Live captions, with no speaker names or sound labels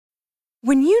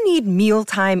When you need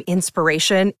mealtime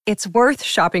inspiration, it's worth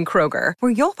shopping Kroger,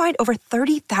 where you'll find over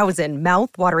 30,000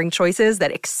 mouth-watering choices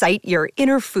that excite your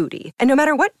inner foodie. And no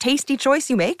matter what tasty choice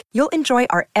you make, you'll enjoy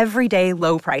our everyday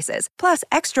low prices, plus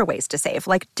extra ways to save,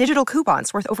 like digital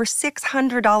coupons worth over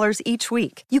 $600 each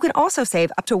week. You can also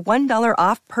save up to $1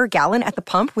 off per gallon at the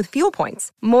pump with fuel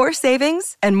points. More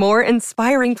savings and more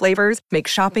inspiring flavors make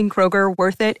shopping Kroger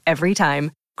worth it every time.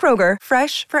 Kroger,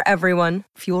 fresh for everyone.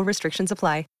 Fuel restrictions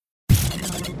apply.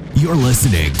 You're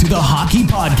listening to the Hockey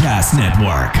Podcast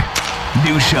Network.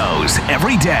 New shows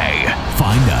every day.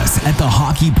 Find us at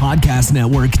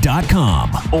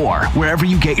thehockeypodcastnetwork.com or wherever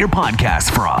you get your podcasts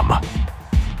from.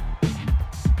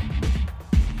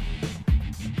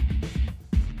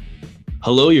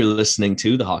 Hello, you're listening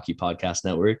to the Hockey Podcast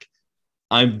Network.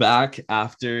 I'm back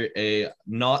after a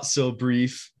not so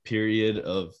brief period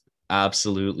of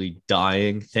absolutely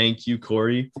dying. Thank you,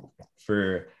 Corey,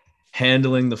 for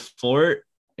handling the fort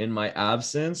in my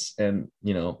absence, and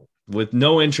with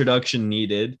no introduction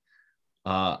needed.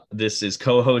 This is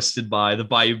co-hosted by the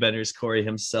Bayou Benders, Corey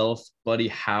himself. Buddy,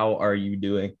 how are you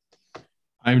doing?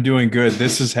 I'm doing good.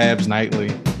 This is Habs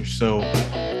Nightly. You're so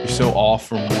off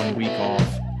from 1 week off.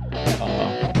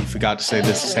 You forgot to say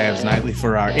this is Habs Nightly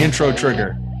for our intro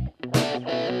trigger.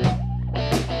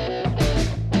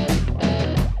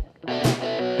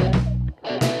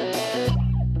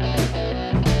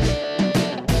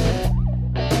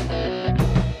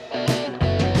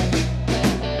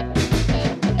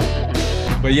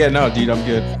 But yeah, no, dude, I'm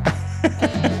good.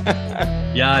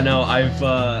 Yeah, no, I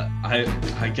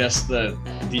guess the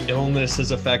illness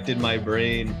has affected my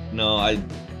brain. No, I'm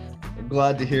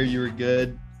glad to hear you were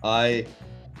good. I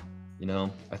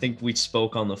think we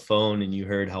spoke on the phone and you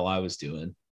heard how I was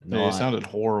doing. No, it sounded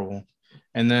horrible.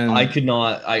 And then I could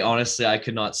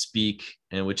not speak,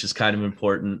 and which is kind of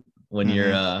important when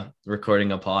you're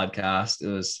recording a podcast. It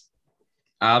was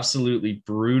absolutely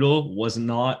brutal. Was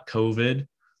not COVID.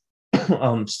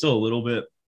 I'm still a little bit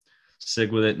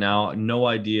sick with it now. No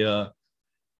idea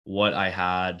what I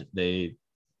had. They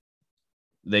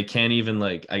can't even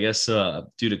I guess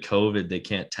due to COVID, they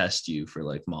can't test you for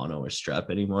mono or strep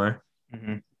anymore.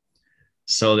 Mm-hmm.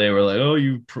 So they were like, oh,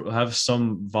 you have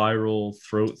some viral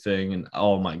throat thing. And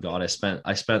oh my God, I spent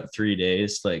 3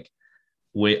 days.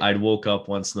 I'd woke up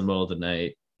once in the middle of the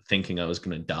night thinking I was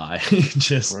going to die.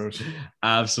 Just gross.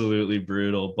 Absolutely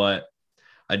brutal. But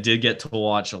I did get to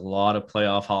watch a lot of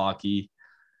playoff hockey,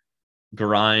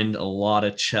 grind a lot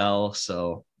of chell.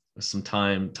 So some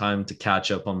time to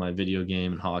catch up on my video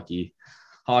game and hockey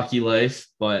life.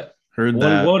 But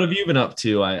what have you been up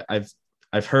to?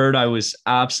 I've heard I was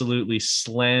absolutely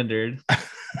slandered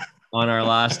on our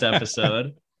last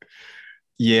episode.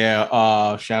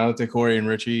 Yeah. Shout out to Corey and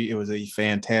Richie. It was a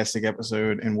fantastic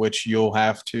episode in which you'll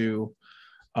have to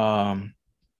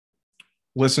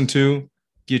listen to.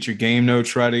 Get your game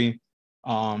notes ready.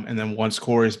 And then once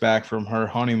Corey's back from her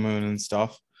honeymoon and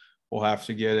stuff, we'll have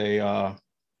to get a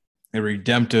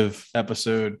redemptive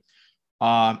episode.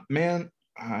 Man,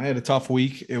 I had a tough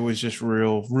week. It was just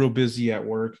real busy at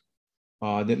work.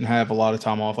 Didn't have a lot of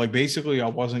time off. Basically, I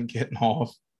wasn't getting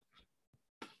off.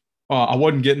 I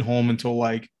wasn't getting home until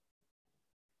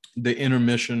the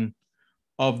intermission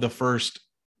of the first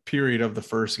period of the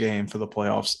first game for the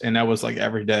playoffs. And that was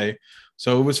every day.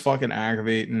 So it was fucking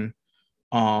aggravating.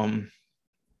 I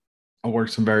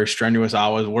worked some very strenuous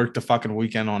hours, worked the fucking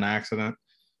weekend on accident.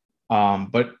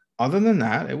 But other than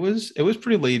that, it was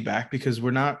pretty laid back because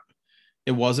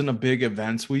it wasn't a big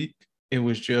events week. It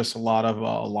was just a lot of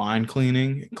line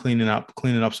cleaning up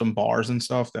some bars and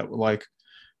stuff that were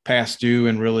past due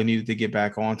and really needed to get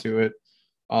back onto it.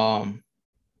 But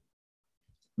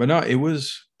no, it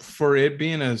was, for it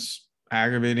being as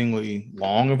aggravatingly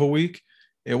long of a week,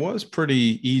 it was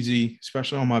pretty easy,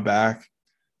 especially on my back.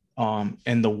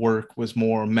 And the work was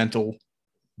more mental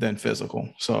than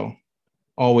physical. So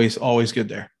always good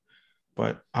there.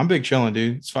 But I'm big chilling,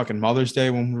 dude. It's fucking Mother's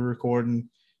Day when we're recording.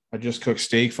 I just cooked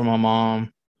steak for my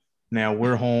mom. Now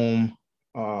we're home.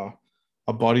 A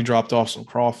buddy dropped off some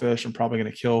crawfish. I'm probably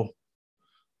going to kill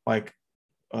an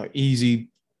easy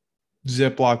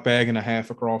Ziploc bag and a half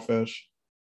of crawfish.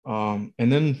 And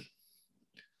then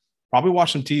probably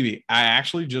watch some TV. I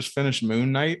actually just finished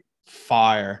Moon Knight.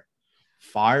 Fire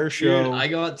show. Dude, I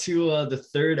got to the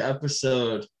third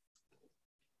episode.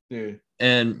 Dude.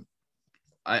 And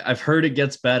I've heard it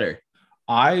gets better.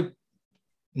 I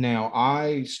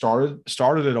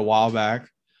started it a while back.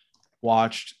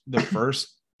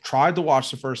 Tried to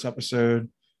watch the first episode,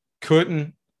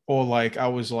 couldn't, or I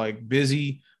was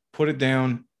busy, put it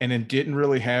down, and then didn't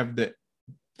really have the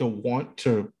want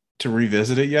to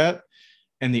revisit it yet.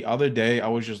 And the other day I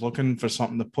was just looking for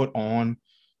something to put on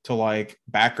to like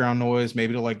background noise,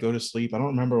 maybe to like go to sleep. I don't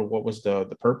remember what was the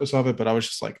purpose of it, but I was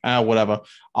just like, whatever.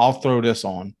 I'll throw this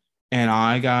on. And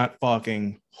I got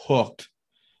fucking hooked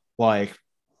like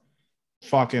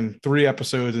fucking 3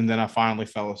 episodes, and then I finally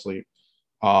fell asleep.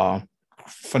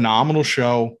 Phenomenal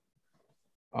show.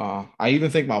 I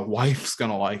even think my wife's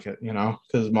gonna like it,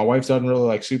 because my wife doesn't really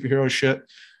like superhero shit.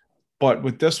 But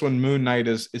with this one, Moon Knight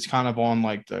is it's kind of on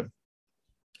like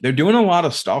they're doing a lot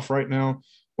of stuff right now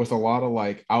with a lot of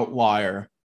like outlier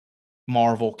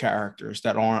Marvel characters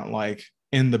that aren't like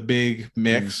in the big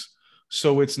mix.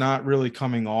 So it's not really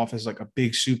coming off as like a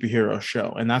big superhero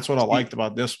show. And that's what I liked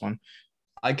about this one.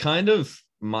 I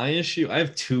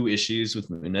have 2 issues with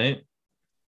Moon Knight.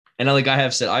 And like I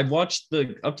have said, I've watched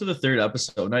up to the 3rd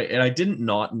episode and I didn't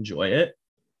not enjoy it,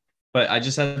 but I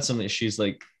just had some issues.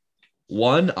 Like,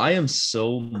 one, I am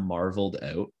so marveled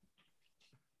out.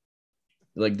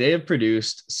 Like, they have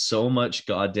produced so much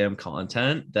goddamn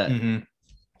content that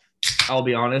I'll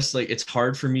be honest, like, it's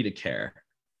hard for me to care.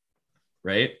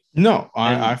 Right? No,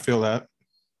 I feel that.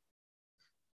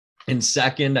 And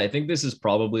second, I think this is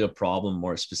probably a problem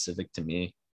more specific to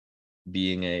me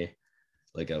being a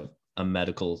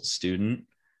medical student.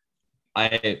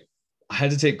 I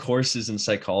had to take courses in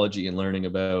psychology and learning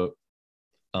about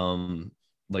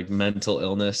like mental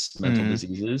illness, mental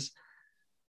diseases,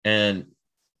 and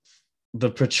the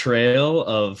portrayal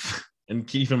of, and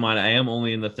keep in mind, I am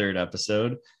only in the 3rd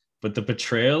episode, but the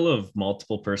portrayal of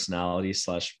multiple personality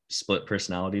 / split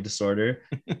personality disorder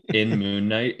in Moon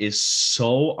Knight is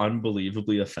so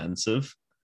unbelievably offensive.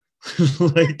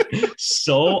 Like,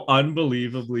 so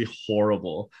unbelievably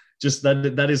horrible. Just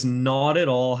that is not at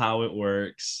all how it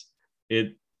works.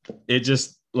 It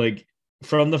just, like,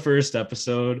 from the 1st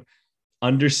episode,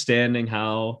 understanding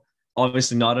how,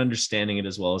 obviously not understanding it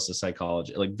as well as the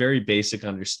psychology, like very basic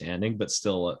understanding, but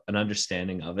still an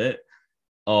understanding of it.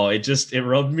 Oh, it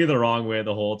rubbed me the wrong way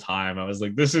the whole time. I was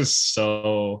like, this is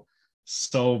so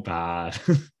bad.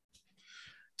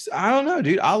 I don't know,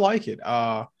 dude. I like it.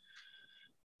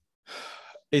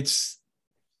 It's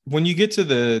when you get to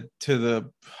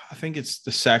the I think it's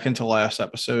the 2nd to last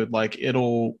episode, like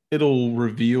it'll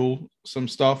reveal some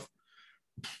stuff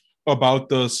about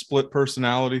the split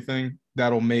personality thing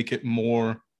that'll make it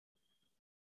more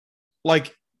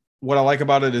like, what I like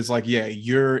about it is like, yeah,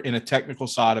 you're in a technical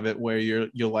side of it where you're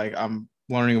like, I'm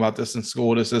learning about this in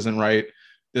school. This isn't right.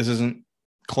 This isn't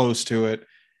close to it.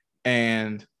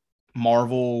 And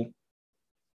Marvel,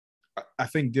 I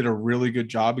think, did a really good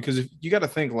job, because if you got to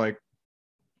think, like,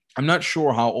 I'm not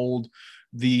sure how old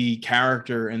the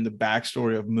character and the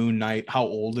backstory of Moon Knight, how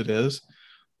old it is.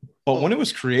 But when it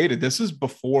was created, this is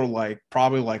before like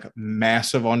probably like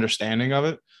massive understanding of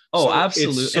it. Oh, so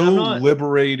absolutely. It's so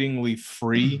liberatingly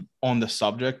free on the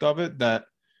subject of it that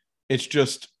it's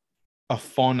just a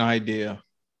fun idea.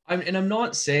 I'm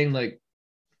not saying, like,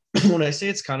 when I say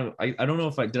it's kind of, I don't know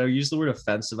if did I use the word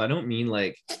offensive? I don't mean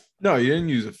like. No, you didn't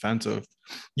use offensive.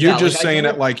 You're just like, saying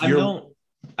that like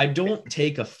I don't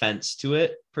take offense to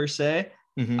it per se.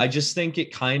 I just think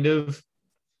it kind of,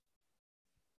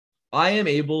 I am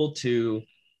able to,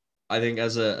 I think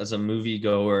as a movie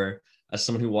goer, as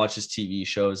someone who watches TV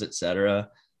shows, etc.,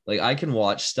 like I can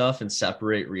watch stuff and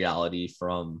separate reality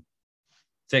from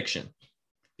fiction,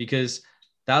 because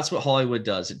that's what Hollywood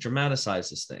does. It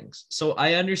dramatizes things. So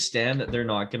I understand that they're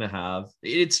not going to have,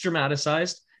 it's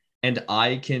dramatized, and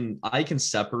I can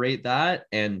separate that.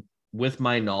 And with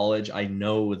my knowledge, I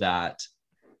know that,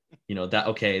 that,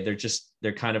 okay,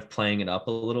 they're kind of playing it up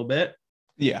a little bit.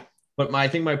 Yeah. But I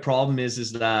think my problem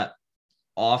is that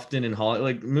often in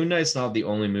Hollywood, like, Moon Knight's not the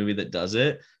only movie that does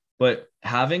it, but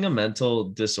having a mental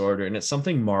disorder, and it's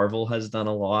something Marvel has done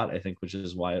a lot, I think, which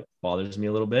is why it bothers me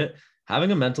a little bit.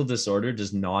 Having a mental disorder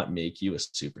does not make you a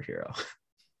superhero.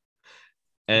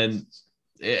 And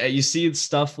you see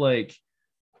stuff like,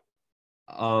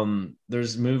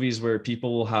 there's movies where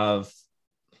people will have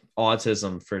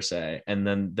autism per se, and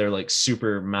then they're like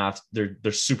super math,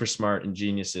 they're super smart and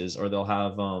geniuses, or they'll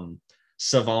have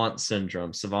savant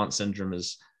syndrome. Savant syndrome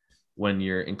is when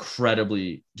you're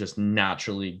incredibly just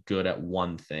naturally good at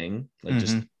one thing, like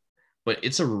just, but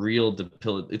it's a real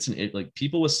like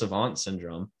people with savant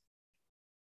syndrome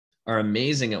are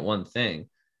amazing at one thing,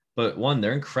 but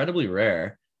they're incredibly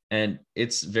rare, and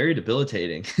it's very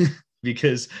debilitating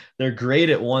because they're great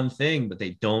at one thing, but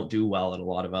they don't do well at a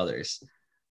lot of others.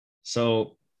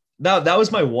 So that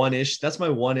was my one issue. That's my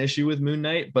one issue with Moon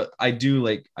Knight. But I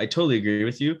totally agree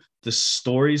with you. The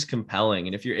story's compelling,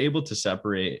 and if you're able to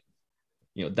separate,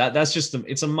 that's just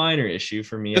it's a minor issue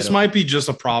for me. This might be just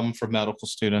a problem for medical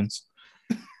students.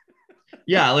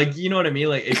 Yeah, like you know what I mean?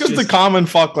 Like it's Because just the common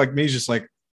fuck like me is just like,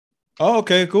 oh,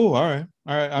 okay, cool. All right.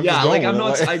 I'm yeah, just like going I'm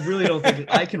with not it. I really don't think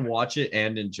I can watch it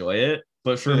and enjoy it.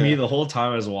 But for me, Yeah. the whole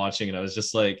time I was watching it, I was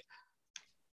just like,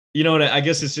 you know what? I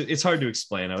guess it's hard to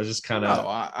explain. I was just kind No,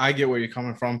 of I get where you're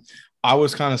coming from. I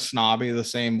was kind of snobby the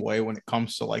same way when it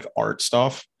comes to like art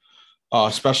stuff,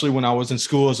 especially when I was in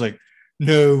school. I was like,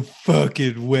 no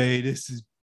fucking way, this is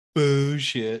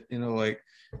bullshit. You know, like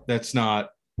that's not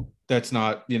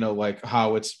like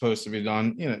how it's supposed to be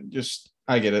done. Just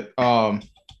I get it.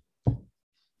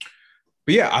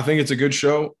 But yeah, I think it's a good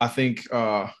show. I think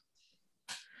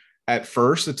at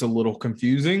first it's a little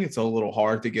confusing. It's a little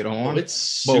hard to get on.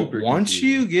 it's But super once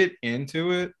confusing. you get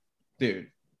into it, dude,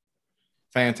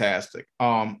 fantastic.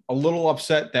 A little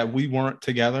upset that we weren't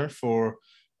together for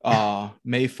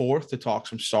May 4th to talk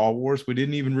some Star Wars. We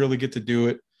didn't even really get to do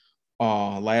it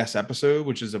last episode,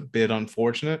 which is a bit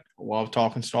unfortunate. Love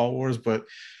talking Star Wars, but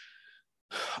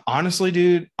honestly,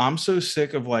 dude, I'm so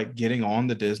sick of like getting on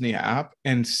the Disney app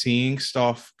and seeing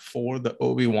stuff for the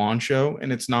Obi-Wan show,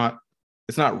 and it's not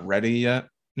ready yet,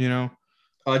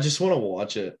 I just want to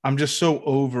watch it. I'm just so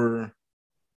over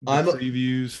the I'm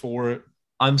previews for it.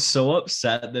 I'm so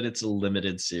upset that it's a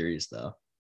limited series though.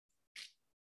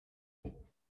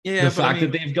 Yeah, The fact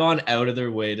that they've gone out of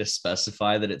their way to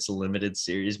specify that it's a limited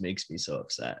series makes me so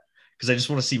upset because I just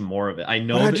want to see more of it. I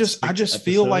know. I just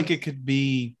feel like it could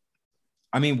be.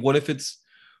 I mean, what if it's,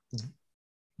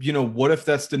 what if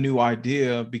that's the new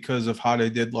idea because of how they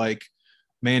did like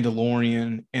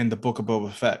Mandalorian and the Book of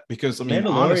Boba Fett? Because I mean,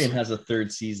 Mandalorian honestly, has a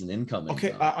third season incoming.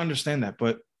 okay, though. I understand that,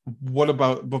 but what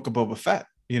about Book of Boba Fett?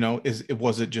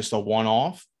 Was it just a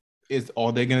one-off?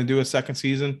 Are they going to do a second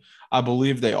season? I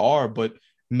believe they are, but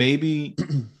maybe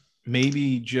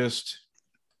just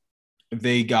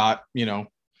they got,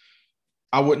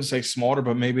 I wouldn't say smarter,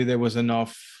 but maybe there was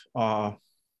enough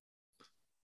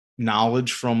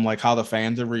knowledge from like how the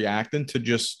fans are reacting to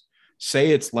just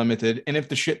say it's limited, and if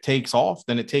the shit takes off,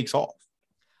 then it takes off.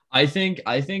 I think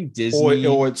Disney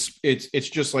or it's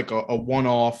just like a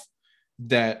one-off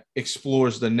that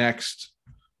explores the next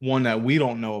one that we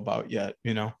don't know about yet.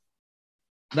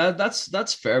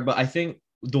 That's fair, but I think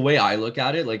the way I look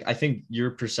at it, like I think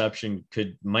your perception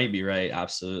might be right.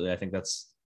 Absolutely, I think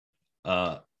that's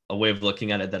a way of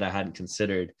looking at it that I hadn't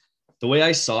considered. The way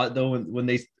I saw it though, when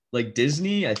they like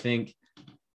Disney, I think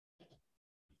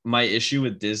my issue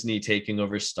with Disney taking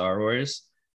over Star Wars,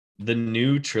 the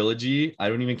new trilogy, I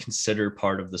don't even consider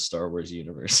part of the Star Wars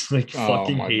universe. Like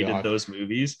fucking hated God. those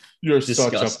movies. You're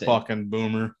Disgusting. such a fucking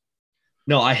boomer.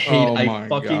 No, I hate. I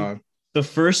fucking God. The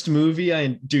first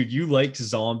movie. Dude, you liked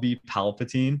Zombie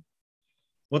Palpatine?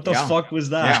 What the fuck was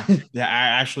that?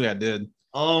 Yeah. I did.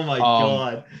 Oh my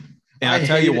god! And I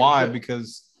tell you why,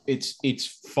 because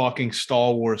it's fucking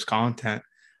Star Wars content.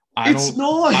 I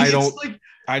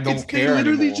don't care. They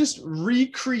literally anymore. just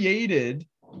recreated.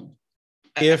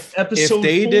 If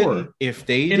they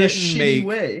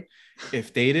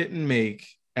didn't make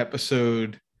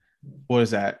episode, what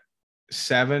is that,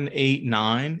 7, 8,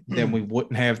 9, then we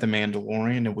wouldn't have the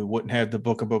Mandalorian, and we wouldn't have the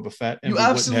Book of Boba Fett. And you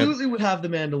absolutely would have the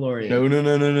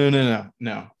Mandalorian.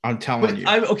 No. I'm telling you.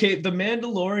 The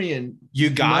Mandalorian. You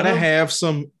gotta have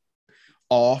some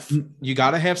You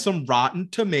gotta have some Rotten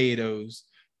Tomatoes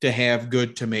to have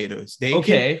good tomatoes.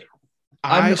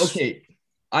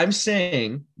 I'm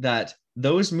saying that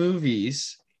those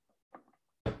movies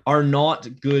are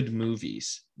not good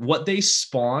movies. What they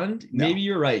spawned, maybe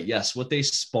you're right. Yes, what they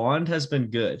spawned has been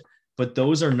good, but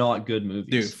those are not good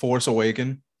movies. Dude, Force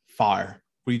Awakens, fire.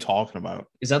 What are you talking about?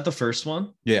 Is that the first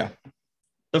one? Yeah.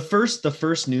 The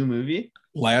first new movie?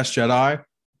 Last Jedi,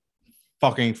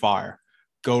 fucking fire.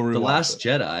 Go rewatch The Last it.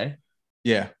 Jedi?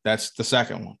 Yeah, that's the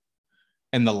second one.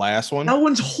 And the last one? That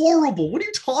one's horrible. What are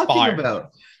you talking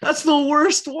about? That's the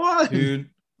worst one. Dude,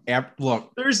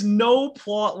 look. There's no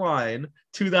plot line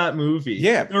to that movie.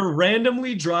 Yeah. They're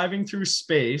randomly driving through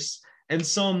space, and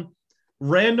some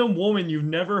random woman you've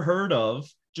never heard of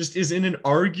just is in an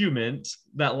argument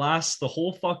that lasts the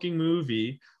whole fucking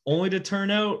movie, only to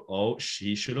turn out, oh,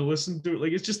 she should have listened to it.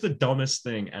 Like, it's just the dumbest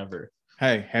thing ever.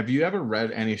 Hey, have you ever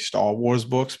read any Star Wars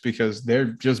books? Because they're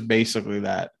just basically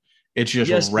that. It's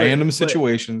just random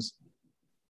situations.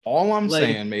 All I'm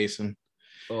saying, Mason,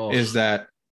 is that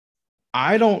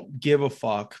I don't give a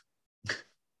fuck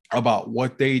about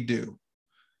what they do.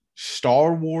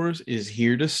 Star Wars is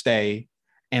here to stay,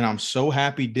 and I'm so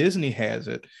happy Disney has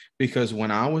it, because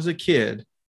when I was a kid,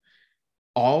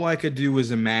 all I could do was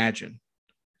imagine.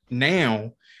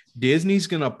 Now, Disney's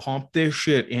going to pump this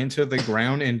shit into the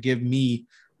ground and give me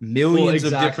millions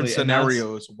of different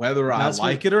scenarios, whether I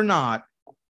like it or not.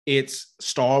 It's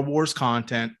Star Wars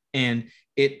content. And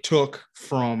it took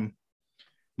from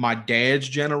my dad's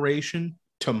generation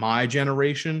to my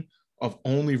generation of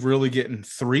only really getting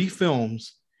 3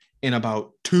 films in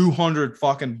about 200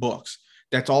 fucking books.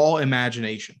 That's all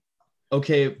imagination.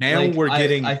 Okay, Now like, we're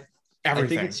getting I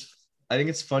everything. think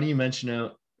it's funny you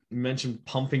mentioned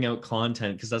pumping out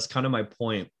content, because that's kind of my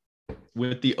point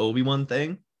with the Obi-Wan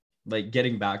thing. Like,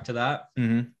 getting back to that,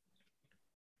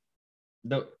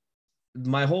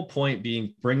 my whole point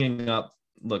being bringing up.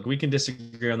 Look, we can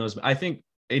disagree on those. I think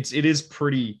it is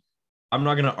pretty. I'm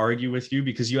not going to argue with you,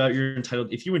 because you're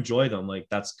entitled. If you enjoy them, like,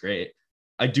 that's great.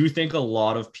 I do think a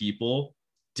lot of people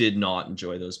did not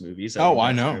enjoy those movies.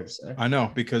 I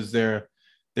know, because they're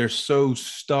so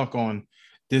stuck on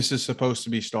this is supposed to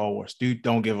be Star Wars. Dude,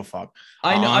 don't give a fuck.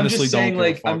 I know. I'm just saying,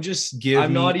 like, I'm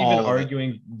not even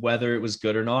arguing whether it was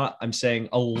good or not. I'm saying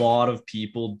a lot of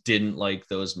people didn't like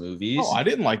those movies. Oh, I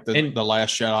didn't like the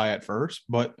Last Jedi at first,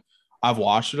 but I've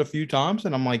watched it a few times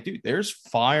and I'm like, dude, there's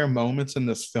fire moments in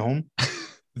this film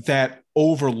that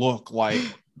overlook, like,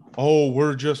 oh,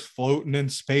 we're just floating in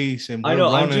space and we're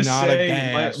running out of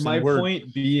gas. My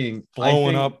point being,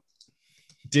 blowing up.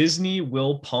 Disney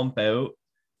will pump out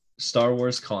Star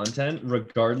Wars content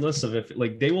regardless of if,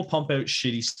 like, they will pump out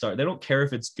shitty they don't care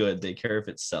if it's good, they care if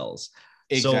it sells.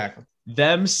 Exactly. So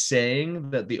them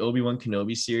saying that the Obi-Wan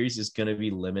Kenobi series is going to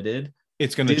be limited,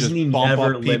 it's going to just bump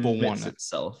up people want it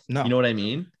itself. No, you know what I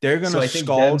mean? They're going to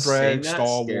skull drag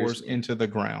Star Wars into the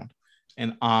ground,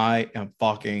 and I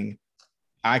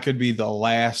could be the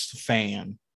last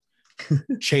fan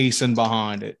chasing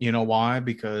behind it. You know why?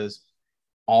 Because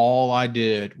all I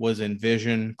did was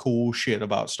envision cool shit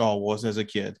about Star Wars as a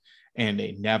kid, and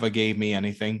they never gave me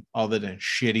anything other than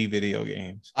shitty video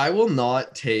games. I will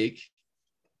not take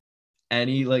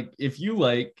any, like, if you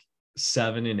like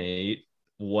 7 and 8,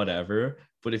 whatever,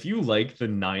 but if you like the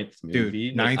 9th movie,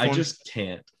 dude, I just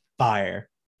can't. Fire.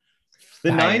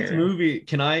 The 9th movie,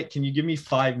 can you give me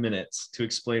 5 minutes to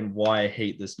explain why I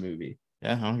hate this movie?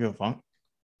 Yeah, I don't give a fuck.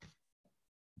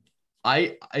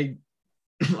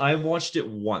 I watched it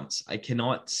once. I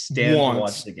cannot stand to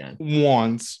watch it again.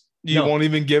 Once. You won't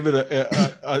even give it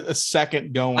a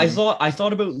second going. I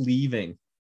thought about leaving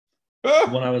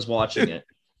when I was watching it.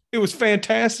 It was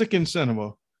fantastic in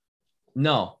cinema.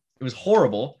 No, it was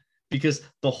horrible, because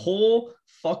the whole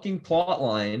fucking plot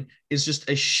line is just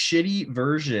a shitty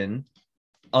version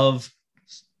of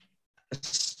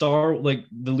like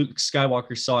the Luke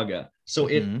Skywalker saga. So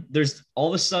there's all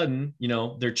of a sudden,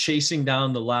 they're chasing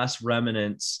down the last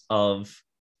remnants of,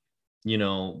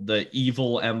 the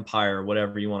evil empire,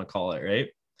 whatever you want to call it, right?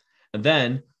 And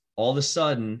then all of a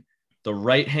sudden, the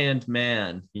right-hand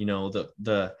man,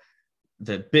 the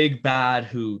big bad,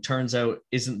 who turns out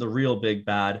isn't the real big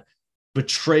bad,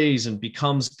 betrays and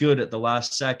becomes good at the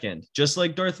last second, just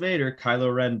like Darth Vader,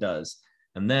 Kylo Ren does.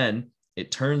 And then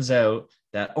it turns out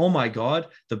that, oh my God,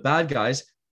 the bad guys,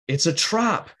 it's a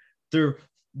trap.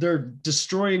 They're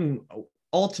destroying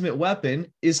ultimate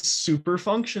weapon is super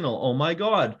functional. Oh my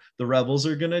God, the rebels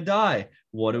are going to die.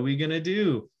 What are we going to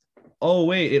do? Oh,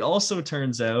 wait, it also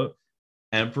turns out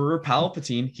Emperor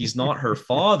Palpatine, he's not her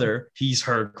father, he's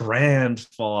her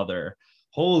grandfather.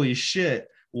 Holy shit,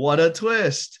 what a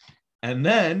twist. And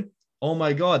then, oh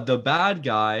my God, the bad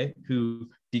guy who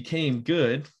became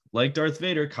good, like Darth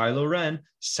Vader, Kylo Ren,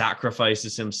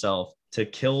 sacrifices himself to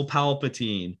kill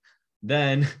Palpatine.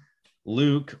 Then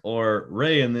Luke, or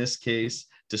Rey in this case,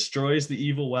 destroys the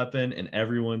evil weapon and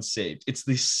everyone's saved. It's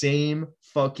the same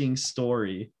fucking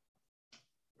story,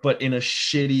 but in a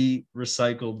shitty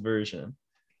recycled version.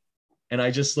 And I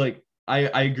just like, I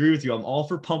agree with you. I'm all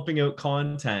for pumping out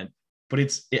content, but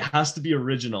it has to be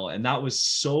original. And that was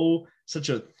such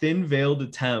a thin veiled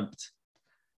attempt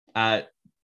at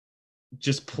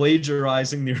just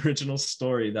plagiarizing the original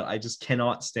story that I just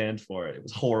cannot stand for it. It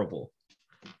was horrible.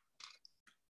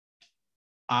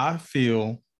 I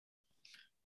feel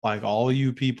like all of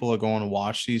you people are going to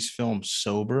watch these films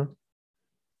sober,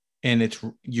 and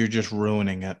you're just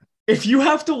ruining it. If you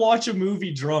have to watch a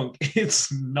movie drunk,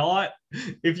 it's not.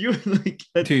 If you like,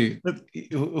 dude,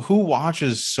 who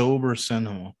watches sober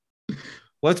cinema?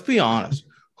 Let's be honest.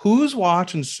 Who's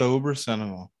watching sober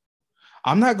cinema?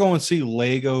 I'm not going to see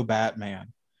Lego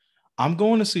Batman. I'm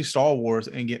going to see Star Wars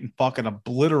and getting fucking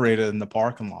obliterated in the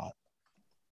parking lot.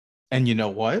 And you know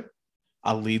what?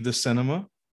 I leave the cinema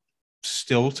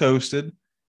still toasted,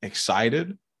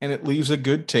 excited, and it leaves a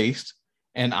good taste.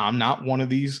 And I'm not one of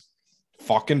these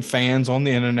fucking fans on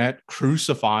the internet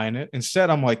crucifying it.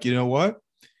 Instead, I'm like, you know what?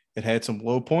 It had some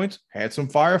low points, had some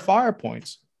fire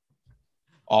points.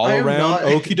 All around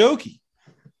okie dokie.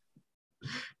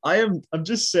 I'm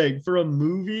just saying, for a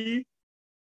movie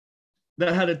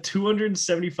that had a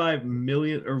 275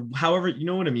 million or however, you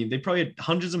know what I mean? They probably had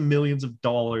hundreds of millions of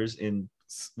dollars in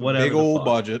whatever. Big old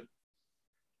budget.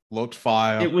 Looked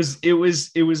fire. It was it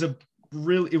was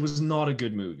not a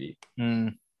good movie.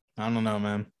 I don't know,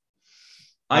 man.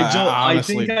 I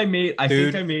think I made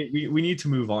we need to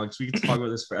move on because we can talk about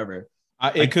this forever.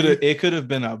 It could have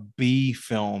been a B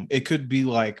film. It could be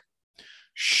like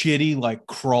shitty like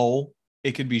Krull.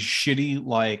 It could be shitty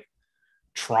like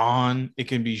Tron. It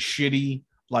can be shitty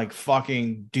like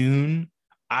fucking Dune.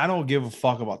 I don't give a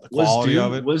fuck about the quality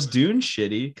of it. Was Dune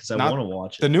shitty? Because I want to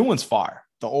watch it. The new one's fire.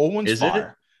 The old one's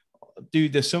fire. It?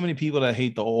 Dude, there's so many people that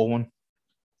hate the old one.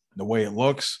 The way it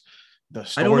looks, the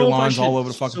storylines all over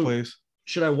the fucking place.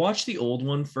 Should I watch the old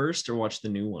one first or watch the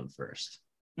new one first?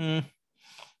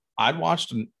 I'd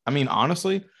watch. I mean,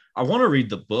 honestly, I want to read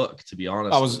the book. To be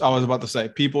honest, I was about to say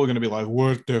people are going to be like,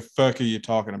 "What the fuck are you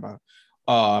talking about?"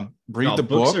 Read the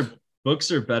book.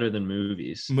 Books are better than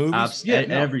movies.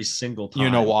 Every single time. You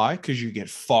know why? Because you get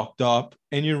fucked up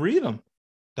and you read them.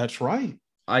 That's right.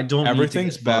 I don't.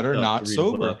 Everything's better not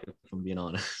sober. If I'm being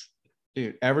honest,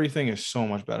 dude, everything is so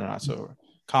much better not sober.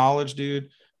 College, dude.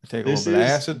 Take a little bit of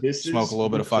acid, smoke a little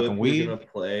bit of fucking weed. You're gonna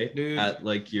play dude. At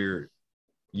like your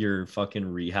fucking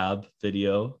rehab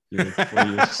video. Before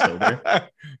you're sober. Yeah.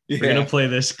 We're gonna play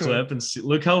this clip and see.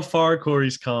 Look how far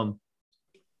Corey's come.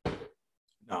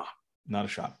 No, not a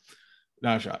shot.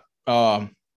 Not a shot.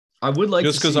 I would like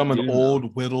just because I'm an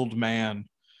old whittled man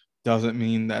doesn't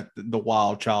mean that the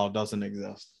wild child doesn't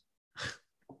exist.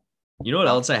 You know what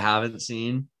else I haven't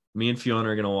seen? Me and Fiona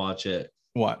are gonna watch it.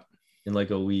 What? In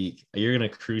like a week. You're gonna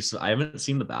cruise. I haven't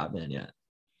seen the Batman yet.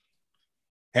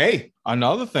 Hey,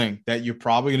 another thing that you're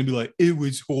probably gonna be like, it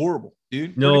was horrible,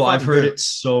 dude. No, I've heard it's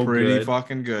so pretty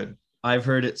fucking good. I've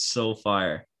heard it's so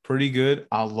fire. Pretty good.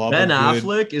 I love Ben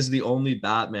Affleck is the only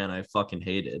Batman I fucking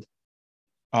hated.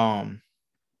 I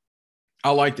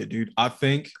liked it, dude. I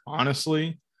think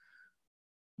honestly,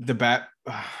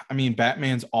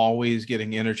 Batman's always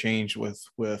getting interchanged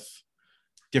with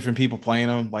different people playing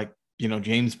him, like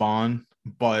James Bond,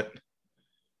 but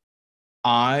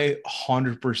I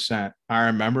 100%. I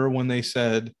remember when they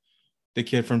said the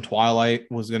kid from Twilight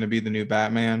was going to be the new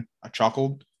Batman. I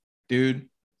chuckled, dude.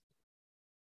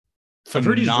 Phenomenal. I've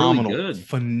heard he's really good.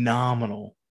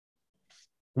 Phenomenal.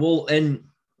 Well, and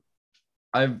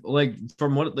I've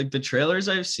from what the trailers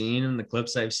I've seen and the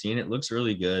clips I've seen, it looks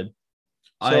really good.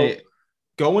 So I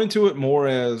go into it more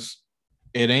as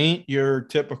it ain't your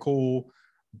typical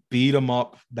beat 'em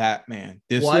up Batman.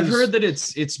 I've heard that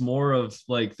it's more of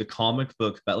like the comic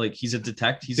book, but like he's a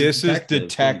detective. This is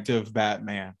detective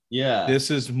Batman. Yeah.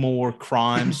 This is more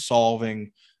crime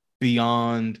solving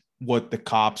beyond what the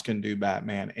cops can do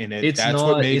Batman. And that's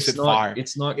what makes it fire.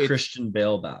 It's not Christian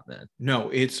Bale Batman. No,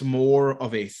 it's more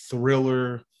of a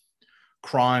thriller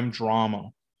crime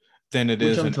drama than it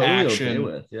is an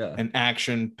action, an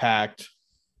action-packed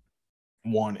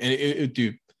one. And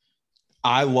dude,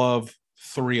 I love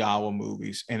 3-hour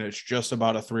movies, and it's just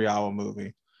about a 3-hour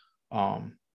movie. I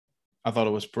thought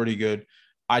it was pretty good.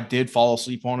 I did fall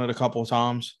asleep on it a couple of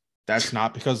times. That's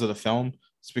not because of the film.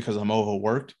 It's because I'm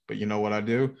overworked. But you know what I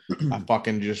do? I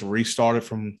fucking just restarted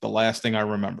from the last thing I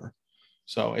remember.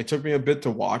 So it took me a bit to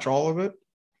watch all of it,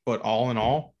 but all in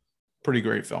all, pretty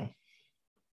great film.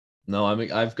 No,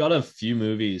 I've got a few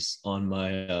movies on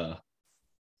my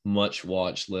must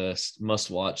watch list,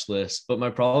 but my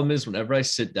problem is whenever I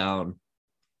sit down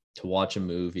to watch a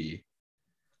movie,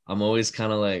 I'm always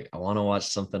kind of like, I want to watch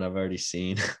something I've already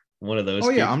seen. One of those. Oh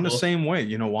yeah, I'm the same way.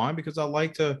 You know why? Because I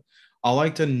like to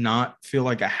not feel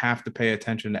like I have to pay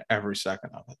attention to every second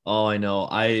of it. Oh, I know.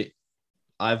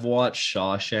 I've watched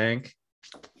Shawshank,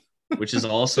 which is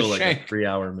also like a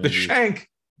 3-hour movie. The Shank.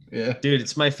 Yeah. Dude,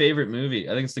 it's my favorite movie.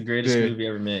 I think it's the greatest movie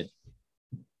ever made.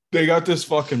 They got this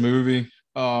fucking movie.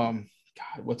 God,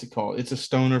 what's it called? It's a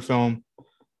stoner film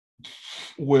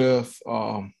with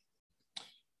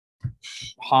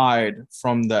Hyde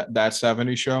from that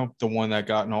 70s show, the one that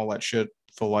got in all that shit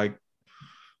for like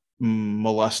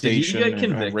molestation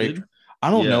and rape. I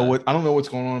don't know what's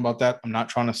going on about that. I'm not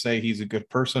trying to say he's a good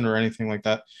person or anything like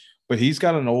that, but he's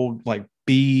got an old like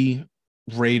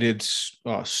B-rated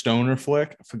stoner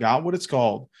flick. I forgot what it's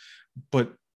called,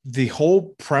 but the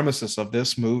whole premises of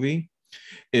this movie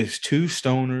is 2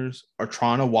 stoners are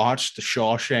trying to watch the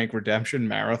Shawshank Redemption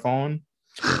marathon,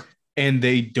 and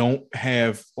they don't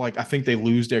have I think they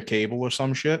lose their cable or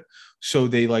some shit. So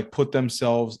they put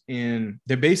themselves in,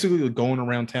 they're basically going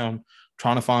around town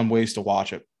trying to find ways to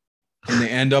watch it. And they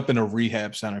end up in a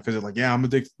rehab center because they're like, yeah, I'm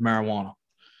addicted to marijuana.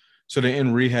 So they're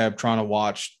in rehab trying to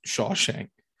watch Shawshank.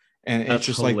 And it's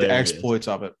just hilarious. The exploits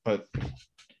of it. But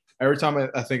Every time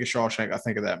I think of Shawshank, I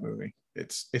think of that movie.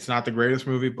 It's not the greatest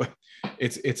movie, but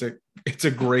it's a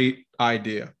great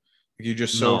idea. Like, you're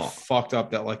just so fucked up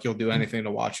that like you'll do anything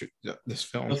to watch this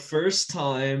film. The first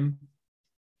time,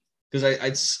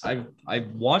 because I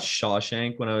watched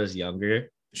Shawshank when I was younger,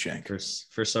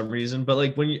 for some reason, but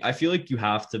like I feel like you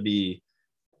have to be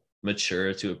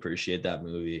mature to appreciate that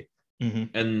movie.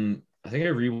 Mm-hmm. And I think I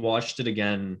rewatched it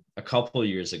again a couple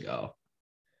years ago,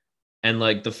 and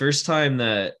like the first time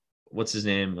that what's his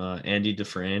name, Andy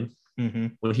Dufresne, mm-hmm.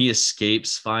 when he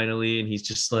escapes finally and he's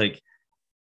just like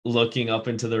looking up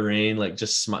into the rain, like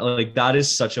just smile, like that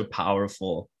is such a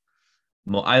powerful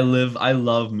I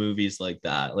love movies like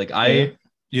that. Like I'm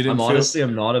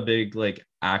not a big like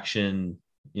action,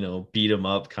 beat 'em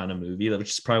up kind of movie, which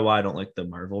is probably why I don't like the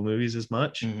Marvel movies as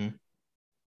much. Mm-hmm.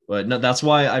 But no, that's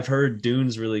why I've heard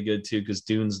Dune's really good too, because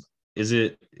Dune's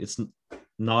it's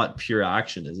not pure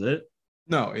action, is it?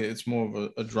 No, it's more of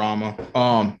a drama.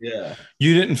 Yeah.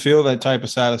 You didn't feel that type of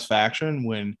satisfaction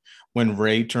when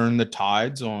Rey turned the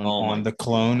tides on the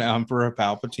clone Emperor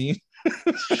Palpatine?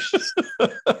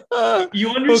 You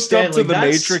understand, hooked up to the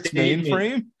Matrix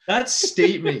mainframe? That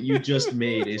statement you just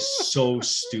made is so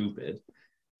stupid.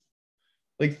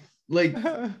 Like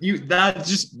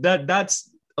that's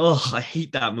I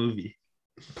hate that movie.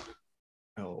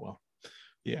 Oh well.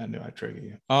 Yeah, I knew I'd trigger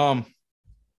you.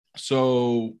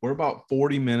 So we're about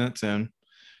 40 minutes in.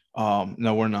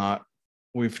 No, we're not.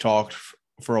 We've talked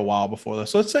for a while before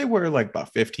this. So let's say we're like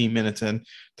about 15 minutes in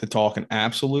to talking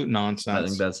absolute nonsense. I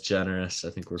think that's generous. I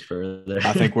think we're further.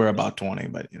 I think we're about 20,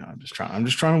 but I'm just trying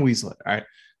to weasel it. All right.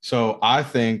 So I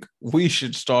think we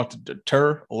should start to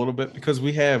deter a little bit because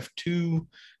we have 2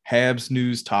 Habs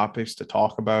news topics to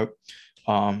talk about.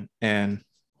 And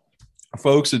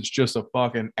folks, it's just a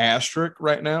fucking asterisk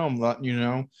right now. I'm letting you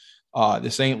know.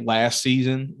 This ain't last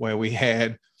season where we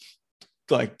had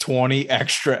like 20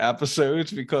 extra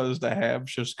episodes because the Habs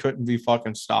just couldn't be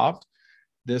fucking stopped.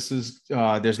 This is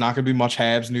there's not going to be much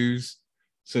Habs news.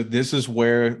 So this is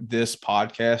where this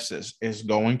podcast is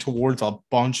going towards a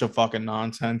bunch of fucking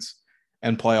nonsense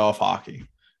and playoff hockey.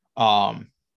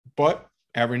 But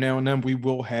every now and then we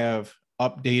will have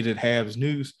updated Habs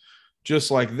news.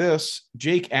 Just like this,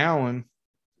 Jake Allen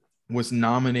was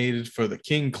nominated for the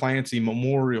King Clancy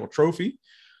Memorial Trophy.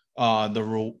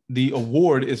 The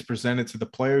award is presented to the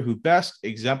player who best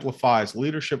exemplifies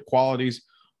leadership qualities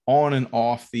on and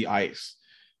off the ice.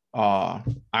 I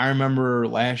remember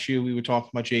last year we were talking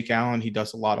about Jake Allen. He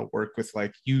does a lot of work with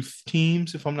like youth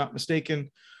teams, if I'm not mistaken.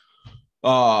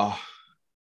 I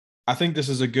think this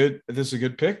is a good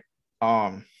pick.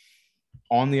 On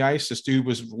the ice, this dude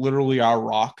was literally our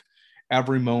rock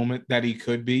every moment that he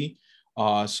could be.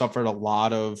 Suffered a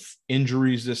lot of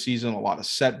injuries this season, a lot of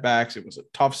setbacks. It was a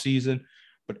tough season,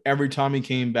 but every time he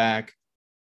came back,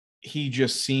 he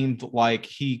just seemed like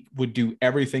he would do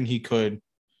everything he could.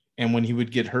 And when he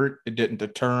would get hurt, it didn't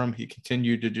deter him. He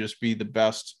continued to just be the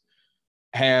best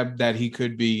Hab that he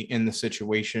could be in the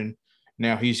situation.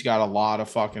 Now he's got a lot of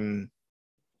fucking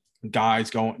guys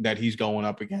that he's going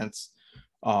up against.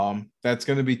 That's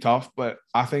going to be tough, but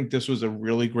I think this was a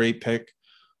really great pick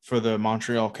for the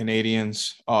Montreal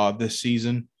Canadiens this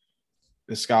season.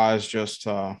 This guy's just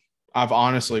I've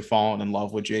honestly fallen in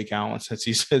love with Jake Allen since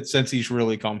he's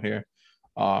really come here.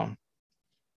 I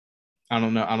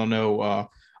don't know.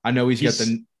 I know he's got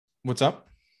what's up?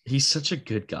 He's such a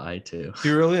good guy too.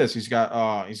 He really is. He's got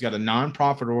a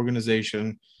nonprofit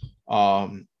organization.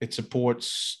 It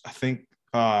supports, I think,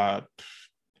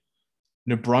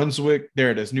 New Brunswick. There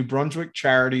it is. New Brunswick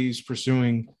charities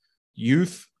pursuing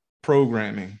youth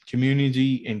programming,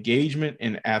 community engagement,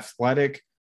 and athletic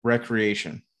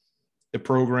recreation. The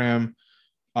program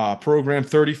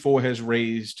 34 has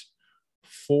raised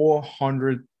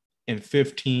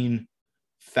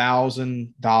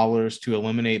 $415,000 to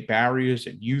eliminate barriers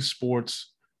in youth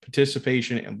sports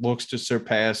participation and looks to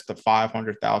surpass the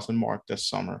 500,000 mark this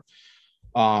summer.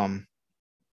 And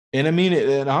I mean,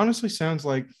 it honestly sounds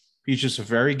like he's just a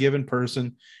very given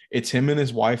person. It's him and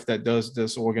his wife that does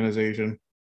this organization.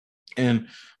 And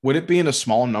with it being a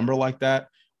small number like that,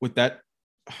 with that,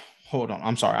 hold on,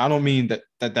 I'm sorry. I don't mean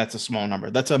that's a small number.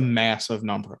 That's a massive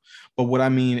number. But what I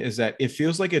mean is that it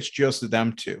feels like it's just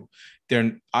them two.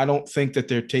 I don't think that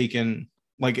they're taking,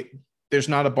 like, there's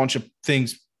not a bunch of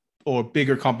things or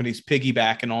bigger companies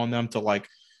piggybacking on them to like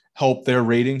help their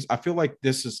ratings. I feel like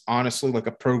this is honestly like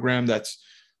a program that's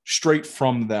straight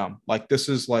from them. Like this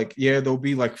is like, yeah, there'll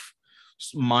be like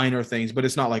minor things, but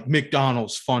it's not like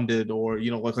McDonald's funded or,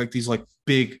 like these like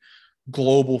big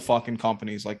global fucking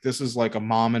companies. Like this is like a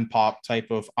mom and pop type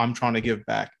of, I'm trying to give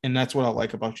back. And that's what I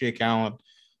like about Jake Allen.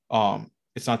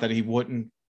 It's not that he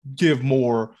wouldn't give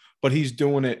more, but he's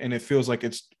doing it, and it feels like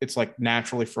it's like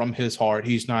naturally from his heart.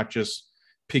 He's not just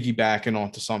piggybacking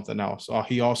onto something else.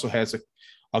 He also has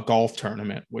a golf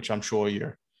tournament, which I'm sure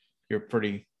you're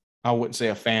pretty, I wouldn't say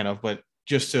a fan of, but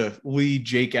just to lead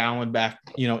Jake Allen back,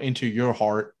 into your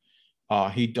heart,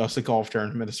 he does the golf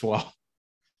tournament as well.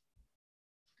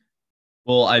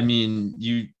 Well, I mean,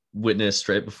 you witnessed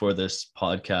right before this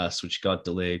podcast, which got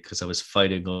delayed because I was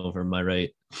fighting over my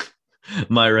right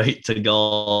to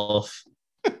golf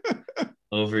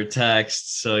over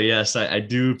text. So yes, I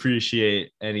do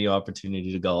appreciate any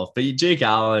opportunity to golf. But Jake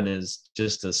Allen is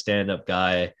just a stand-up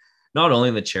guy, not only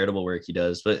in the charitable work he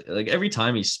does, but like every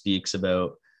time he speaks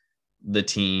about the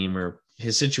team or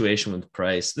his situation with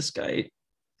Price, this guy,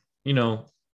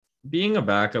 being a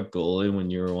backup goalie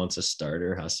when you were once a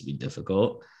starter has to be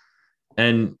difficult.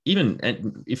 And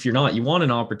if you're not, you want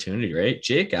an opportunity, right?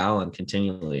 Jake Allen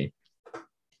continually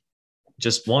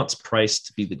just wants Price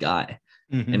to be the guy,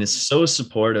 and is so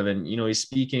supportive. And, he's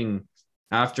speaking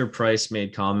after Price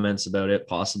made comments about it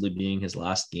possibly being his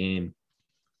last game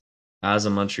as a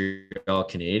Montreal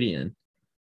Canadian.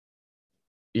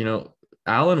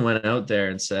 Allen went out there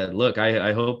and said, look,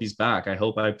 I hope he's back. I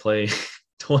hope I play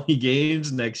 20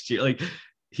 games next year. Like,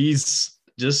 he's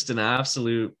just an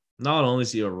absolute, not only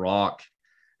is he a rock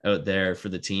out there for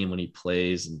the team when he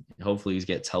plays, and hopefully he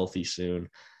gets healthy soon,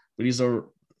 but he's in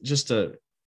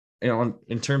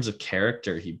terms of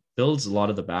character, he builds a lot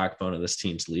of the backbone of this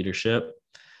team's leadership,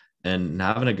 and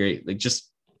having a great, I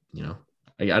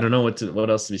don't know what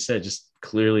else to be said. Just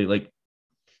clearly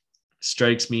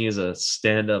strikes me as a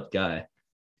stand-up guy,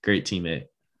 great teammate.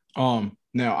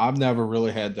 Now, I've never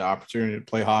really had the opportunity to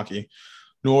play hockey,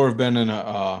 nor have been in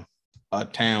a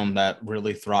town that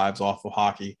really thrives off of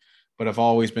hockey, but I've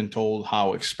always been told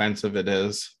how expensive it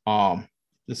is.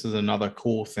 This is another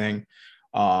cool thing.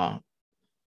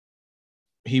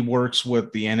 He works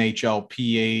with the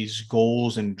NHLPA's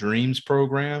Goals and Dreams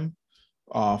program.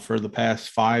 For the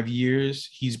past 5 years,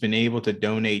 he's been able to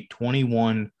donate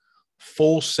 21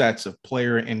 full sets of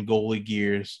player and goalie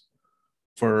gears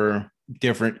for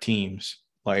different teams.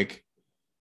 I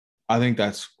think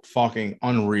that's fucking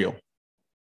unreal.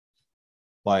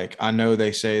 I know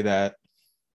they say that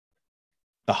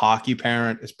the hockey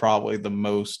parent is probably the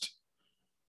most,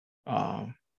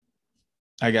 I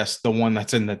guess the one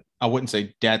that's I wouldn't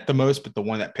say debt the most, but the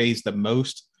one that pays the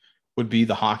most would be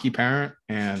the hockey parent.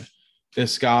 And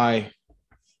this guy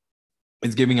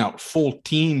is giving out full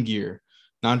team gear,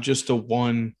 not just to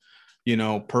one,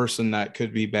 person that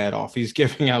could be bad off. He's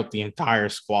giving out the entire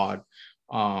squad.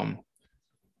 Also,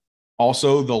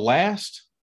 the last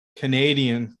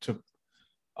Canadian to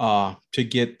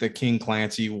get the King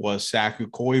Clancy was Saku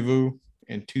Koivu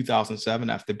in 2007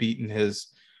 after beating his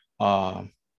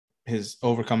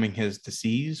overcoming his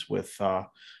disease with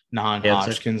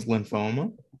non-Hodgkin's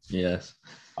lymphoma. Yes.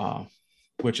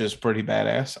 Which is pretty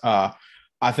badass.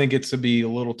 I think it's to be a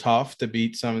little tough to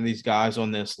beat some of these guys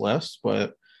on this list,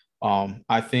 but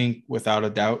I think without a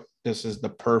doubt, this is the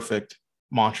perfect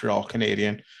Montreal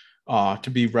Canadian to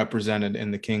be represented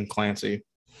in the King Clancy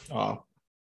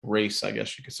race, I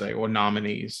guess you could say, or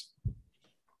nominees.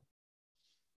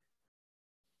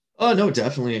 Oh, no,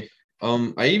 definitely.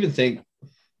 I even think,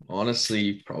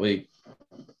 honestly, probably,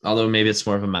 although maybe it's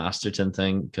more of a Masterton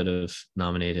thing, could have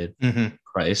nominated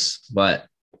Price, but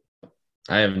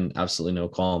I have absolutely no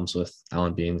qualms with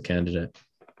Allen being the candidate.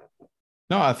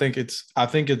 No, I think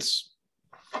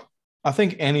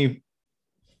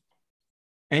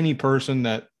any person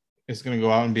that is going to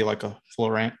go out and be like a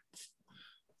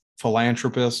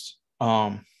philanthropist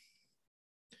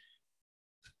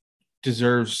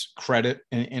deserves credit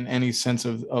in any sense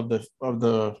of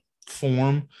the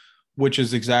form, which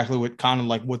is exactly what kind of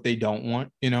like what they don't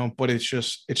want, but it's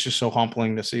just so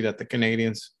humbling to see that the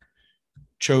Canadians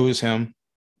chose him.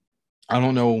 I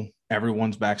don't know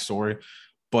everyone's backstory,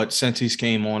 but since he's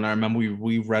came on, I remember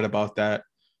we read about that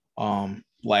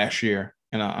last year,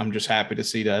 and I'm just happy to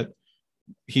see that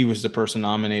he was the person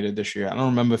nominated this year. I don't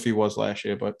remember if he was last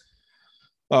year, but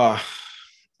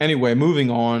anyway,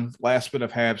 moving on. Last bit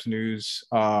of Habs news.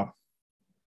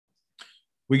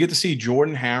 We get to see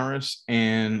Jordan Harris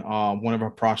and one of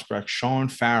our prospects, Sean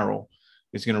Farrell,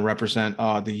 is going to represent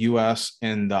the U.S.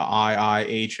 in the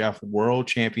IIHF World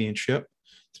Championship.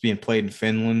 It's being played in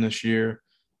Finland this year.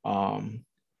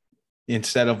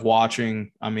 Instead of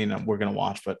watching, we're going to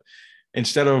watch, but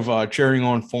instead of cheering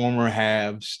on former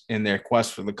Habs in their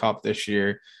quest for the cup this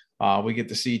year, we get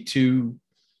to see two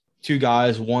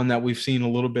guys, one that we've seen a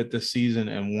little bit this season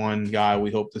and one guy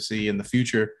we hope to see in the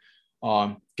future,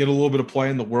 get a little bit of play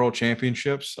in the World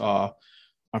Championships.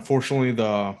 Unfortunately,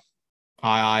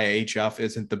 IIHF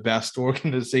isn't the best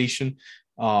organization.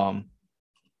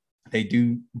 They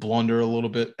do blunder a little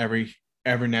bit every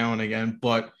now and again,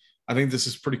 but I think this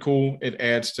is pretty cool. It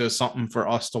adds to something for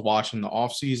us to watch in the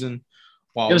off season.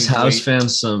 Gives Habs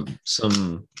fans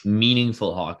some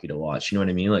meaningful hockey to watch. You know what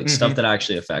I mean? Like stuff that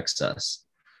actually affects us.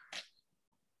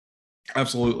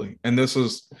 Absolutely. And this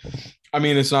is, I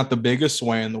mean, it's not the biggest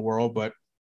sway in the world, but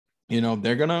you know,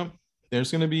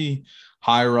 there's gonna be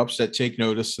higher ups that take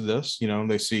notice to this. You know,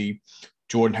 they see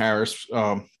Jordan Harris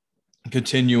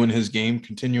continuing his game,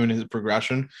 continuing his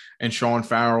progression, and Sean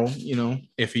Farrell, you know,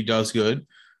 if he does good,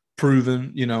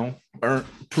 proving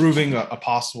a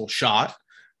possible shot,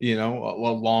 you know,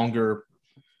 a longer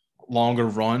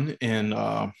run in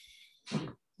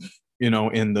you know,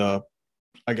 in the,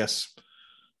 I guess,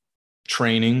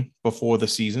 training before the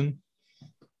season.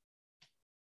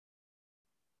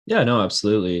 Yeah, no,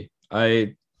 absolutely.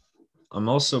 I'm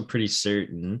also pretty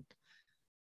certain.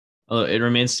 It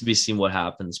remains to be seen what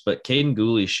happens, but Caden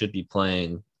Gooley should be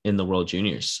playing in the World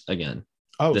Juniors again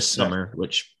this summer,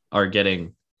 which are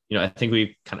getting, you know, I think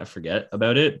we kind of forget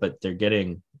about it, but they're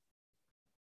getting,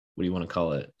 what do you want to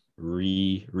call it?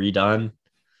 Redone.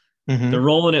 They're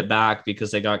rolling it back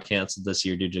because they got canceled this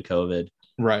year due to COVID.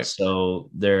 Right. So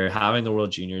they're having the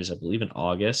World Juniors, I believe, in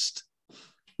August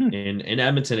in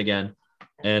Edmonton again.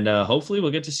 And hopefully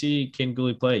we'll get to see Caden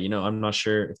Gooley play. You know, I'm not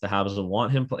sure if the Habs will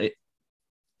want him play.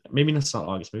 Maybe it's not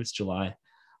August. Maybe it's July.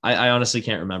 I honestly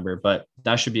can't remember, but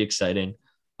that should be exciting.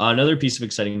 Another piece of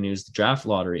exciting news, the draft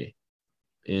lottery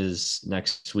is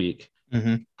next week.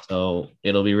 So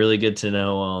it'll be really good to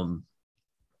know,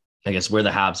 I guess, where the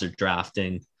Habs are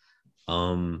drafting.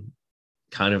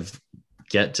 Kind of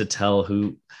get to tell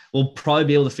who. We'll probably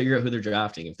be able to figure out who they're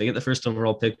drafting. If they get the first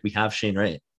overall pick, we have Shane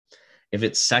Wright. If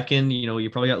it's second, you know, you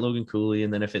probably got Logan Cooley,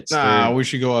 and then if it's third, we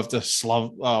should go after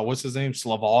what's his name,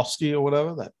 Slafkovsky or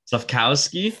whatever, that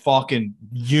Slafkowski, fucking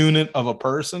unit of a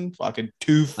person, fucking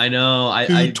two. I know.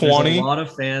 There's a lot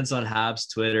of fans on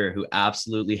Habs Twitter who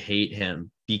absolutely hate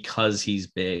him because he's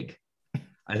big.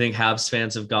 I think Habs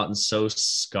fans have gotten so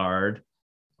scarred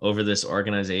over this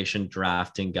organization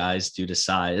drafting guys due to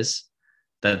size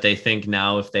that they think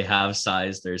now if they have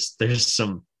size, there's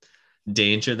some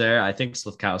danger there. I think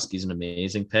Slafkowski's an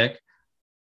amazing pick.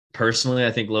 Personally,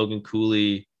 I think Logan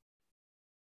Cooley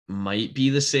might be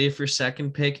the safer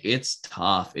second pick. It's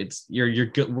tough. It's you're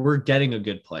good. We're getting a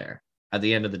good player at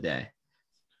the end of the day.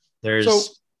 Here's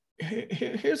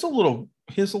a little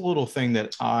thing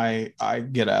that I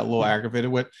get a little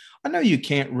aggravated with. I know you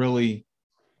can't really,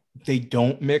 they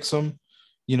don't mix them.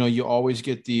 You know, you always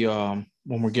get the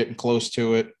when we're getting close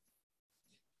to it,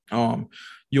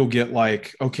 you'll get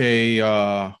like, okay,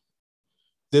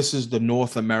 this is the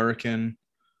North American,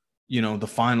 you know, the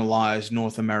finalized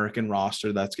North American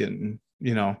roster that's getting,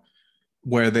 you know,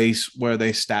 where they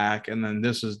stack, and then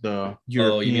this is the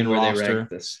European roster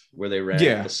where they rank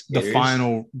the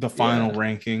final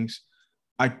rankings.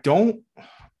 I don't,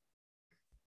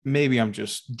 maybe I'm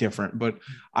just different, but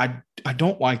I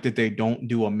don't like that they don't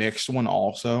do a mixed one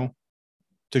also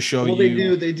to show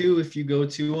you. They do if you go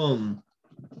to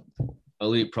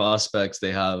Elite Prospects,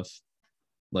 they have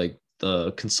like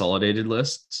the consolidated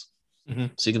lists.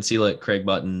 So you can see like Craig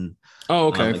Button,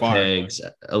 Kegs,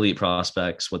 Elite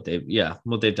Prospects, what they've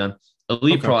done.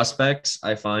 Elite Prospects,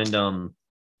 I find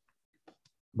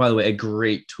by the way, a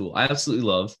great tool. I absolutely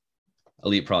love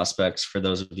Elite Prospects. For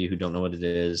those of you who don't know what it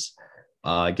is,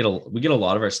 we get a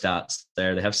lot of our stats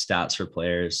there. They have stats for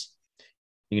players.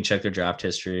 You can check their draft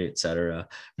history, etc.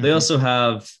 They also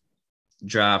have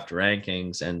draft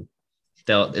rankings, and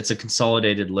it's a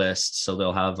consolidated list. So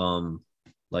they'll have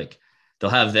they'll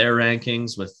have their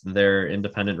rankings with their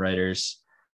independent writers,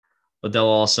 but they'll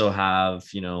also have,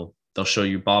 you know, they'll show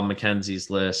you Bob McKenzie's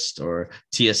list or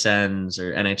TSN's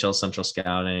or NHL Central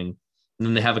Scouting. And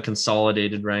then they have a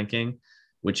consolidated ranking,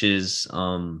 which is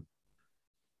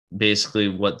basically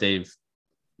what they've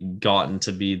gotten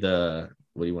to be the,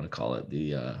 what do you want to call it?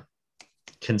 The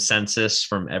consensus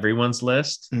from everyone's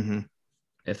list,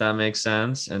 if that makes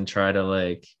sense, and try to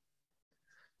like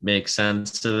make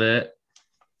sense of it.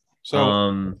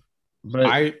 So,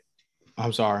 but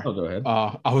I'm sorry. Oh, go ahead.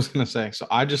 I was going to say, so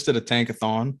I just did a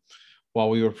tankathon while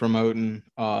we were promoting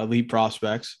Elite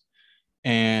Prospects,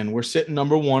 and we're sitting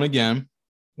number one again,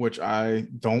 which I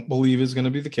don't believe is going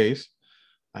to be the case.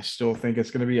 I still think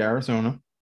it's going to be Arizona,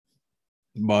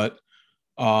 but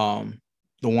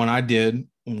the one I did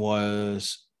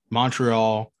was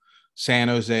Montreal, San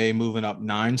Jose moving up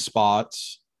 9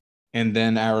 spots, and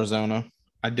then Arizona.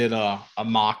 I did a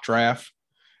mock draft.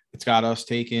 It's got us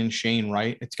taking Shane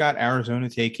Wright. It's got Arizona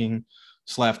taking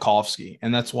Slavkovsky.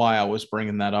 And that's why I was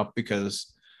bringing that up,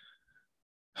 because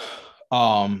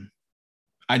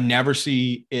I never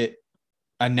see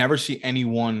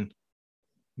anyone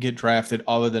get drafted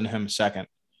other than him second.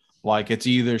 Like, it's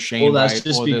either Shane Wright or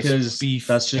this beef.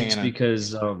 That's just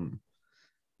because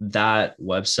that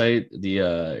website,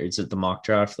 is it the mock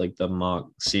draft, like the mock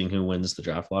seeing who wins the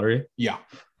draft lottery? Yeah.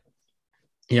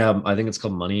 Yeah, I think it's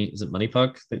called Money. Is it Money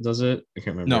Puck that does it? I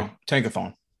can't remember. No,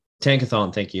 Tankathon.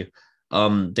 Tankathon, thank you.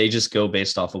 They just go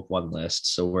based off of one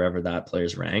list. So wherever that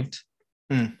player's ranked.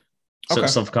 Okay. So if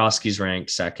Slavkovsky's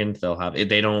ranked second,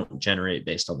 they don't generate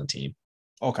based on the team.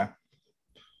 Okay.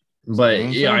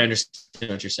 But yeah, I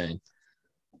understand what you're saying.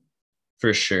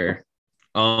 For sure.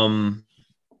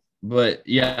 But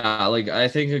yeah, like I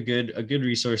think a good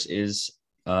resource is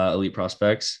Elite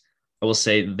Prospects. I will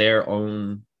say their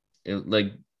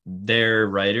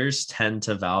writers tend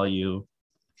to value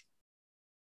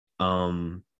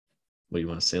what do you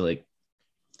want to say? Like,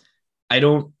 I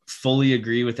don't fully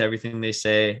agree with everything they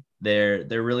say. They're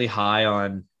really high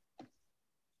on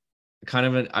kind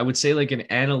of I would say like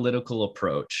an analytical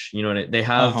approach. You know, they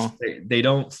have they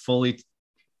don't fully,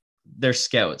 they're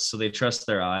scouts, so they trust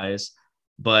their eyes,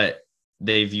 but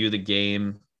they view the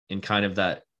game in kind of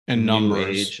that and new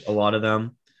numbers age, a lot of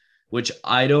them, which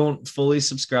I don't fully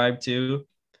subscribe to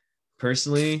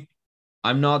personally.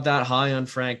 I'm not that high on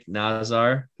Frank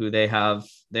Nazar, who they have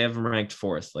him ranked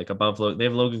fourth, like above. They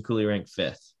have Logan Cooley ranked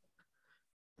fifth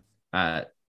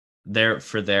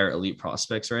for their Elite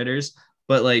Prospects writers.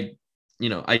 But like, you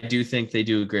know, I do think they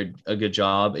do a good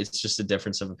job. It's just a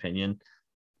difference of opinion.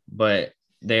 But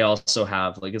they also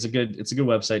have like, it's a good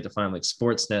website to find like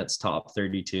Sportsnet's top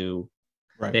 32.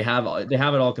 Right. They have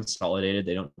it all consolidated.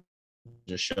 They don't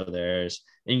just show theirs,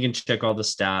 and you can check all the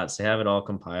stats. They have it all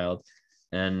compiled.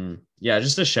 And yeah,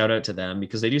 just a shout out to them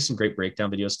because they do some great breakdown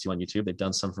videos too on YouTube. They've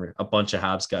done some for a bunch of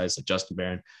Habs guys like Justin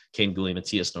Barron, Kane Gooley,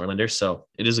 Matthias Norlinder. So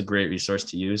it is a great resource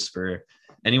to use for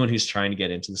anyone who's trying to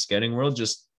get into the scouting world.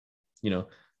 Just, you know,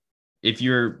 if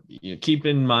you keep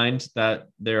in mind that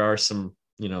there are some,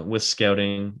 you know, with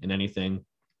scouting and anything,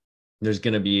 there's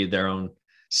going to be their own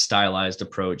stylized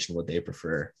approach and what they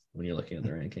prefer when you're looking at the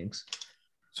rankings.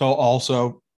 So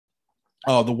also,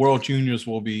 the World Juniors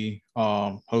will be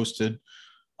hosted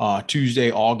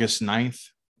Tuesday, August 9th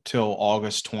till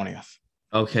August 20th.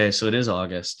 Okay, so it is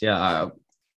August. Yeah,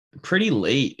 pretty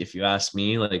late if you ask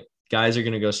me. Like, guys are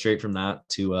going to go straight from that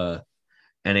to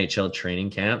NHL training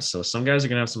camps. So some guys are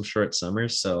going to have some short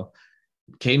summers. So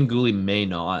Caden Gooley may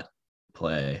not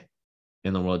play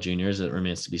in the World Juniors. It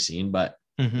remains to be seen, but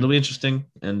it'll be interesting.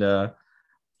 And,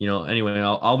 you know, anyway,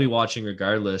 I'll be watching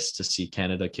regardless to see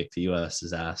Canada kick the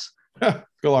US's ass. Good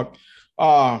luck.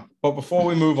 But before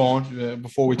we move on,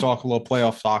 before we talk a little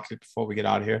playoff soccer, before we get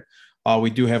out of here,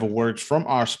 we do have a word from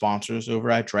our sponsors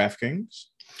over at DraftKings.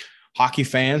 Hockey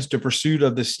fans, the pursuit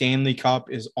of the Stanley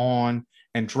Cup is on,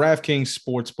 and DraftKings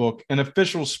Sportsbook, an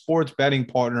official sports betting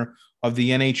partner of the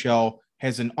NHL,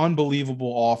 has an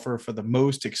unbelievable offer for the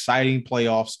most exciting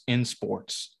playoffs in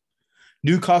sports.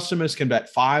 New customers can bet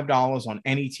 $5 on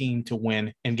any team to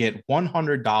win and get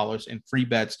 $100 in free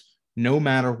bets no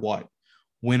matter what,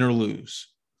 win or lose.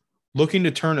 Looking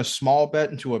to turn a small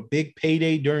bet into a big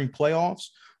payday during playoffs?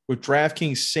 With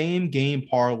DraftKings same-game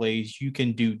parlays, you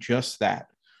can do just that.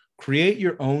 Create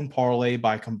your own parlay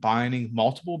by combining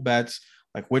multiple bets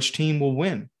like which team will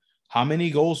win, how many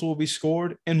goals will be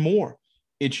scored, and more.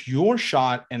 It's your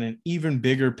shot and an even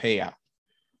bigger payout.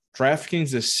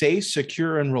 DraftKings is safe,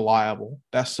 secure, and reliable.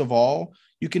 Best of all,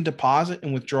 you can deposit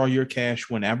and withdraw your cash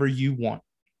whenever you want.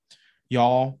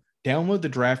 Y'all, download the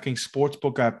DraftKings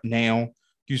Sportsbook app now.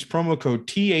 Use promo code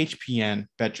THPN.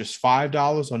 Bet just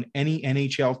 $5 on any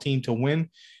NHL team to win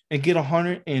and get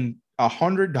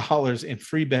 $100 in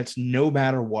free bets no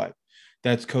matter what.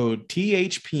 That's code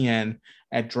THPN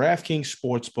at DraftKings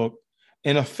Sportsbook,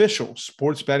 an official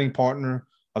sports betting partner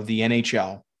of the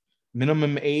NHL.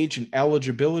 Minimum age and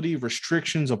eligibility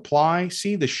restrictions apply.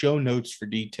 See the show notes for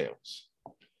details.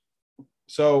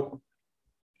 So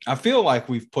I feel like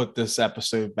we've put this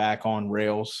episode back on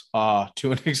rails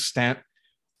to an extent,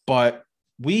 but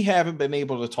we haven't been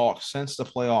able to talk since the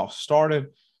playoffs started.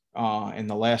 And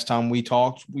the last time we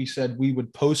talked, we said we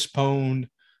would postpone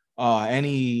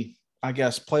any, I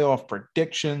guess, playoff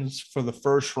predictions for the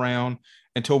first round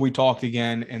until we talked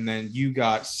again. And then you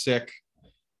got sick,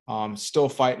 still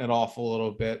fighting it off a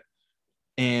little bit.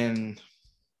 And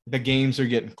the games are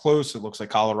getting close. It looks like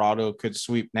Colorado could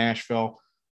sweep Nashville.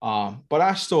 But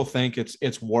I still think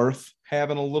it's worth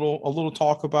having a little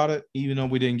talk about it, even though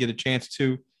we didn't get a chance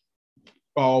to.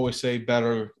 I always say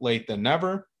better late than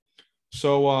never.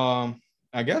 So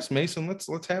I guess, Mason, let's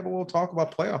have a little talk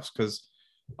about playoffs because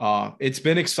it's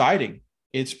been exciting.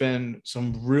 It's been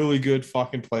some really good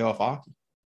fucking playoff hockey.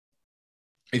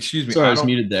 Excuse me. Sorry, I was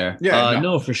muted there. Yeah,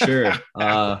 no, for sure.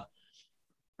 What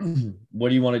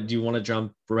do you want to do? You want to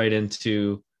jump right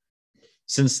into,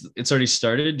 since it's already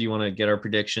started, do you want to get our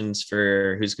predictions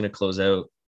for who's going to close out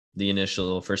the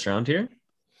initial first round here?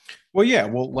 Well, yeah.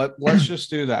 Well, let's just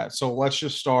do that. So let's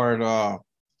just start.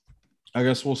 I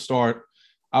guess we'll start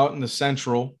out in the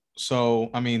Central. So,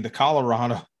 I mean, the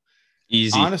Colorado.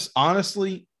 Easy.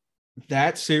 Honestly,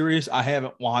 that series, I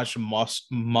haven't watched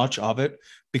much of it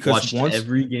because watched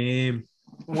every game.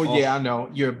 Well, yeah, I know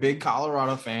you're a big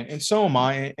Colorado fan, and so am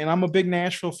I, and I'm a big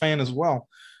Nashville fan as well.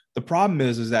 The problem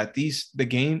is that the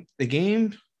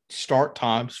game start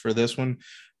times for this one,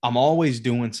 I'm always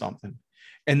doing something,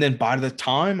 and then by the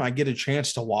time I get a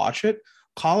chance to watch it,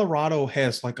 Colorado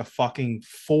has like a fucking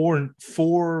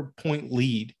 4-point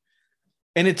lead,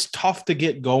 and it's tough to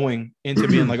get going into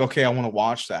being like, okay, I want to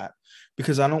watch that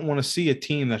because I don't want to see a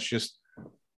team that's just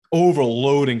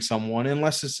overloading someone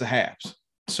unless it's the Habs.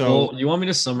 So, well, you want me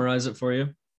to summarize it for you?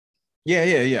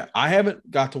 Yeah. I haven't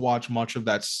got to watch much of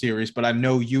that series, but I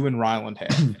know you and Ryland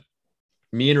have.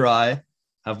 Me and Rye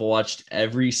have watched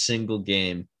every single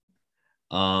game,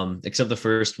 except the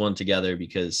first one together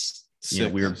because we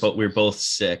were both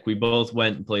sick. We both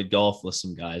went and played golf with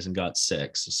some guys and got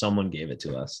sick, so someone gave it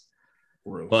to us.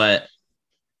 Gross. But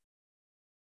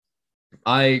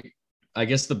I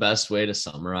guess the best way to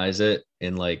summarize it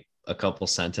in like a couple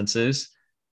sentences.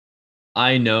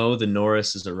 I know the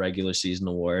Norris is a regular season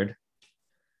award,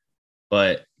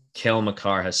 but Cale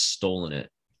Makar has stolen it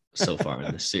so far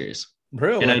in this series.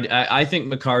 Really? And I think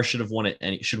Makar should win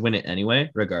it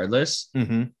anyway, regardless.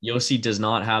 Mm-hmm. Yossi does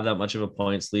not have that much of a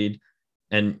points lead.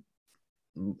 And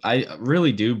I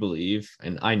really do believe,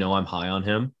 and I know I'm high on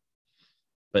him,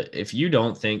 but if you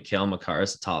don't think Cale Makar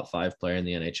is a top 5 player in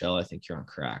the NHL, I think you're on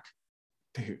crack.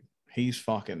 Dude, he's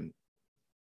fucking...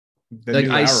 Like,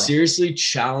 I seriously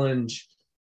challenge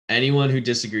anyone who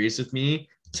disagrees with me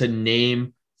to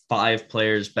name 5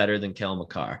 players better than Cale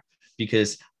Makar,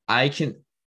 because I can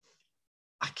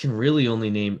really only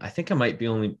name, I think I might be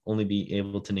only be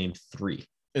able to name 3.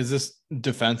 Is this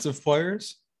defensive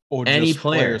players or any just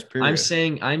player? Players, period?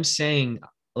 I'm saying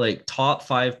like top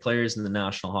 5 players in the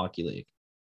National Hockey League.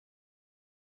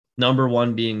 Number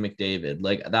 1 being McDavid.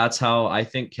 Like, that's how I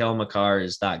think Cale Makar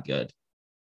is that good.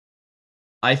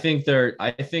 I think to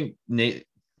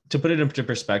put it into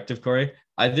perspective, Corey,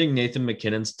 I think Nathan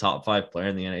McKinnon's top 5 player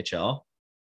in the NHL.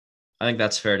 I think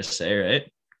that's fair to say,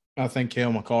 right? I think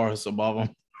Cale Makar is above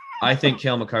him. I think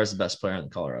Cale Makar is the best player in the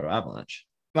Colorado Avalanche.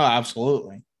 No,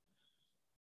 absolutely.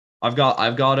 I've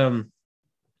got him,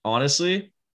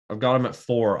 honestly, I've got him at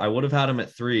 4. I would have had him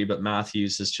at 3, but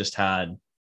Matthews has just had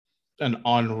an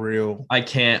unreal. I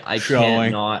can't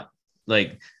not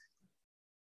like.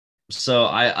 So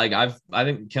I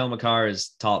think Cale Makar is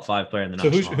top 5 player in the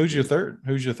National. So who's your third?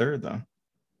 Who's your third though?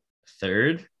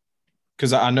 Third?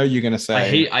 Because I know you're gonna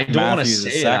say I don't want to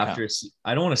say it after.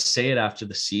 I don't want to say it after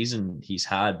the season he's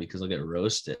had because I'll get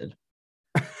roasted.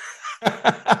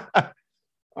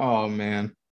 Oh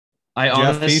man, I Jeff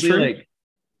honestly Petrie?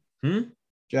 like.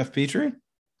 Jeff Petrie?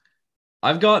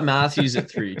 I've got Matthews at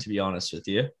 3, to be honest with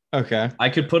you. Okay. I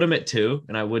could put him at 2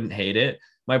 and I wouldn't hate it.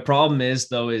 My problem is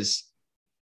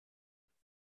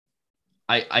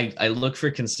I look for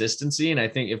consistency, and I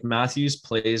think if Matthews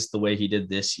plays the way he did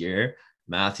this year,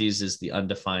 Matthews is the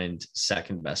undefined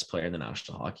second best player in the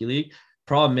National Hockey League.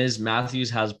 Problem is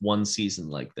Matthews has 1 season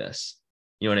like this.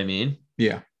 You know what I mean?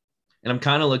 Yeah. And I'm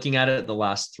kind of looking at it the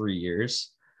last 3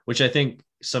 years, which I think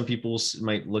some people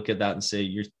might look at that and say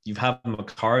you've had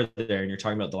Makar there and you're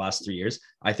talking about the last 3 years.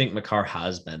 I think Makar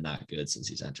has been that good since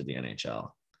he's entered the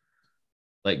NHL.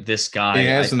 Like, this guy, he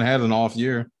hasn't had an off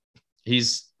year.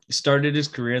 He's started his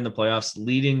career in the playoffs,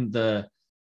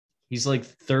 he's like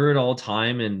 3rd all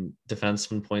time in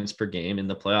defenseman points per game in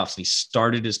the playoffs. And he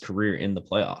started his career in the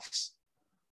playoffs.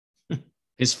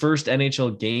 His first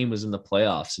NHL game was in the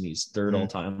playoffs and he's 3rd all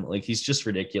time. Like, he's just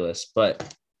ridiculous.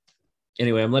 But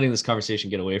anyway, I'm letting this conversation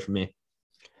get away from me.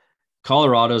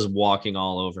 Colorado's walking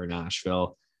all over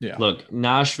Nashville. Yeah. Look,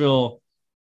 Nashville,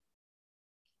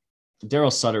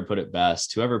 Daryl Sutter put it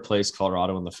best. Whoever plays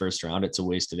Colorado in the first round, it's a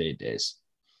waste of 8 days.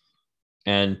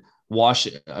 And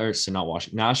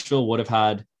Nashville would have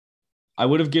had, I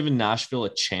would have given Nashville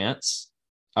a chance.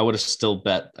 I would have still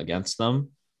bet against them.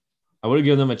 I would have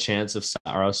given them a chance if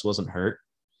Saros wasn't hurt.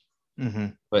 Mm-hmm.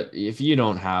 But if you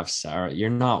don't have Saros, you're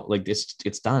not, like,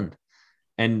 it's done.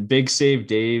 And Big Save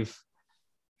Dave,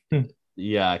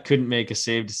 Yeah, couldn't make a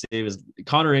save to save his.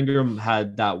 Connor Ingram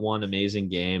had that one amazing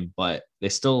game, but they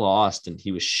still lost, and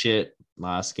he was shit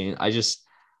last game.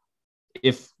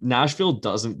 If Nashville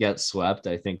doesn't get swept,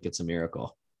 I think it's a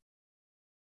miracle.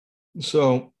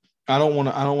 So I don't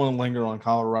want to linger on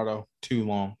Colorado too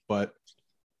long, but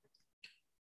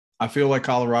I feel like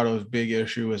Colorado's big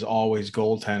issue is always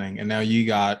goaltending. And now you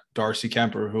got Darcy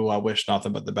Kemper, who I wish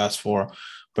nothing but the best for.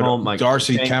 But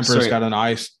Darcy Kemper's got an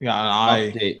eye.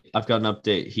 Update. I've got an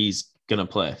update. He's gonna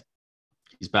play.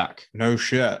 He's back. No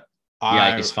shit.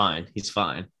 Yeah, he's fine. He's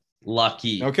fine.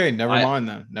 Lucky. Okay, never mind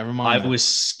then. Never mind. I was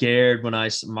scared when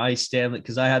my Stanley,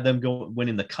 because I had them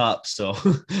winning the cup. So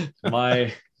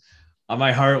my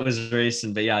heart was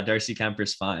racing. But yeah, Darcy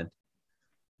Kemper's fine.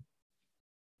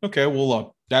 Okay, well,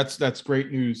 look, that's great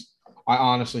news. I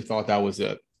honestly thought that was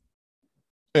it.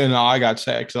 And I got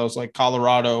sad because I was like,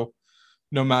 Colorado,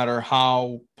 no matter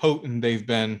how potent they've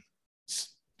been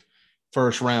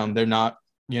first round, they're not,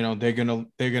 they're gonna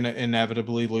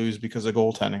inevitably lose because of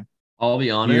goaltending. I'll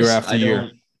be honest, year after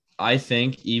year. I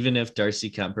think even if Darcy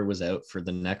Kemper was out for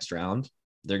the next round,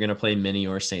 they're gonna play Mini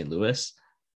or St. Louis.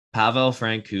 Pavel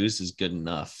Francouz is good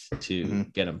enough to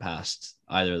get him past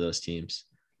either of those teams.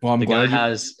 Well, I'm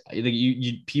glad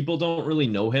people don't really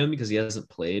know him because he hasn't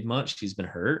played much. He's been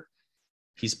hurt.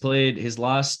 He's played his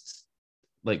last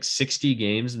 60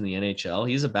 games in the NHL.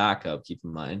 He's a backup, keep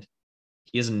in mind.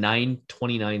 He has a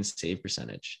 .929 save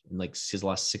percentage in his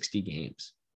last 60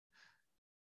 games.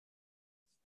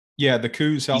 Yeah, the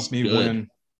Coos helped me win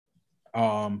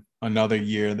another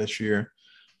year this year.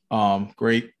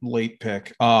 Great late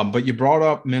pick. But you brought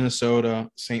up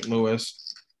Minnesota, St.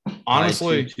 Louis.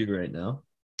 Honestly, 2-2 right now.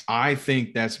 I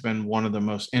think that's been one of the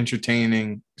most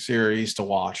entertaining series to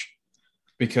watch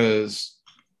because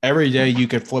every day you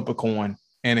could flip a coin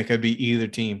and it could be either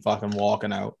team fucking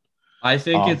walking out. I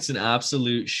think it's an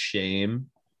absolute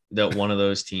shame that one of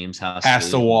those teams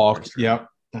has to walk. Yep.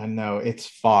 I know it's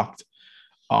fucked.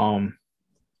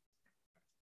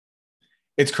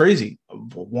 It's crazy.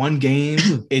 One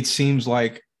game, it seems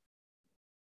like.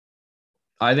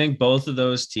 I think both of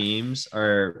those teams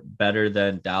are better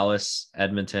than Dallas,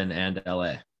 Edmonton, and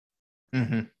LA.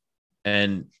 Mm-hmm.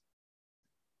 And,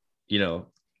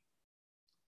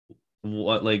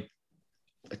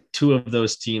 two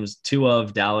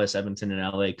of Dallas, Edmonton, and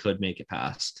LA could make it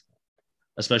past,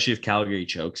 especially if Calgary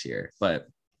chokes here. But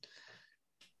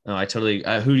no,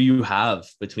 who do you have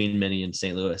between Mini and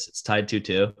St. Louis? It's tied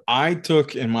 2-2. I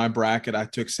took in my bracket,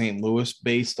 St. Louis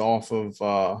based off of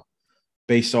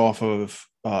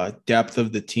depth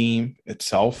of the team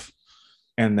itself.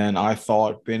 And then I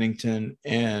thought Binnington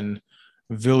and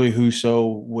Ville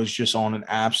Husso was just on an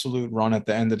absolute run at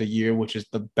the end of the year, which is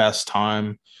the best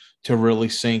time to really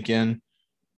sink in,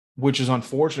 which is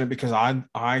unfortunate because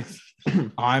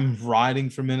I'm riding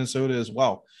for Minnesota as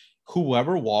well.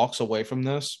 Whoever walks away from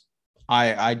this,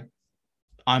 I'm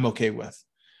okay with.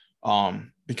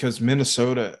 Because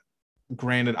Minnesota,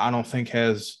 granted, I don't think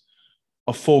has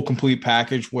a full complete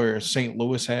package where St.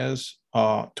 Louis has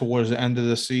towards the end of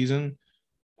the season.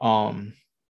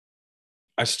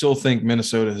 I still think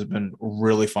Minnesota has been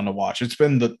really fun to watch. It's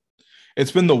been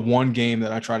the one game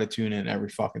that I try to tune in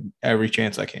every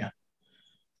chance I can.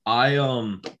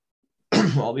 I'll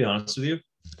be honest with you.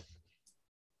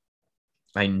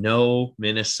 I know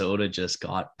Minnesota just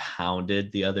got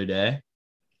pounded the other day.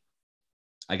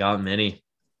 I got Mini.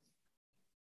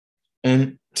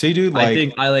 And see, dude, I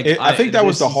think that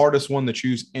was the hardest one to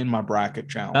choose in my bracket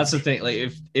challenge. That's the thing.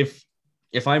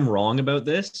 If I'm wrong about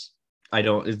this,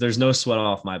 there's no sweat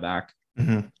off my back.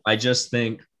 Mm-hmm. I just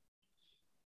think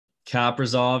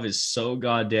Kaprizov is so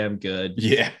goddamn good.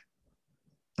 Yeah.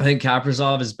 I think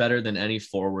Kaprizov is better than any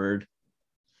forward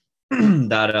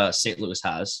that St. Louis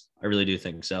has. I really do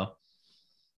think so.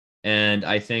 And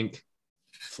I think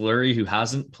Fleury, who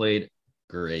hasn't played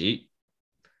great,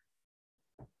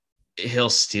 he'll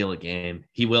steal a game.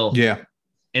 He will. Yeah.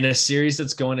 In a series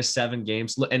that's going to 7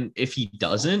 games. And if he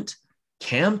doesn't,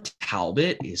 Cam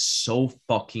Talbot is so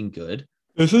fucking good.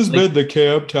 This has been the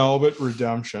Cam Talbot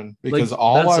redemption because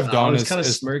all I've done is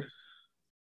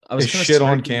shit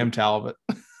on Cam Talbot.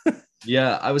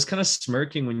 Yeah, I was kind of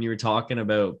smirking when you were talking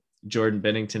about Jordan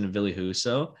Binnington and Ville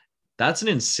Husso. That's an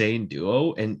insane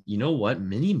duo. And you know what?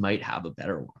 Mini might have a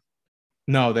better one.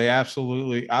 No, they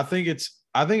absolutely. I think it's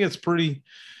pretty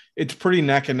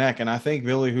neck and neck. And I think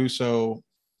Ville Husso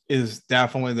is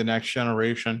definitely the next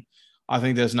generation. I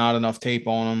think there's not enough tape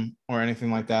on him or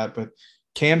anything like that. But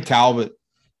Cam Talbot,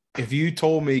 if you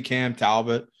told me Cam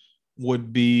Talbot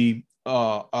would be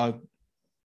a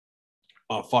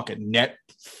fucking net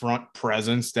front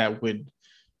presence that would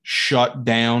shut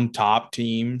down top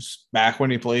teams back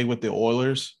when he played with the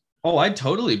Oilers, Oh, I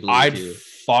totally believe I'd you.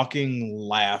 fucking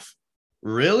laugh.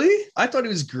 Really? I thought he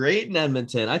was great in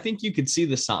Edmonton. I think you could see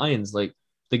the signs. Like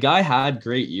the guy had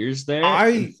great years there I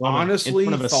in front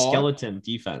of a skeleton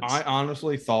defense. I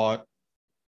honestly thought,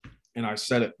 and I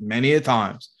said it many a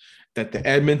times, that the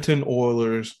Edmonton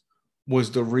Oilers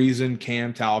was the reason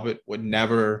Cam Talbot would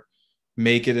never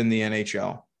make it in the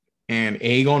NHL. And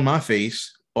egg on my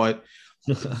face, but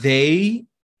they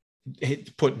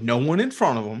put no one in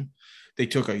front of them. They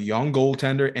took a young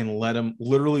goaltender and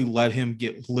literally let him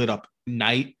get lit up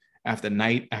night after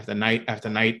night after night after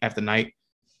night after night.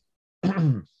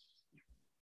 I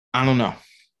don't know.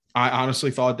 I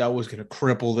honestly thought that was going to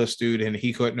cripple this dude, and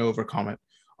he couldn't overcome it.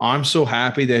 I'm so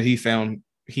happy that he's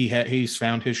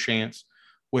found his chance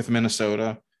with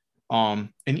Minnesota. And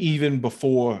even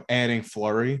before adding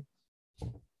Fleury,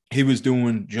 he was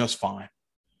doing just fine.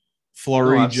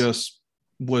 Fleury just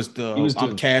was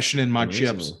I'm cashing in my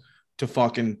chips to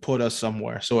fucking put us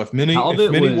somewhere. So if Minnie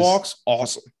walks,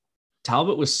 awesome.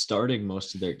 Talbot was starting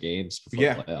most of their games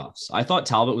before playoffs. I thought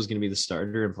Talbot was going to be the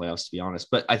starter in playoffs, to be honest.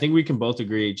 But I think we can both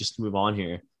agree, just to move on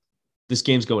here, this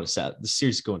game's going to 7. This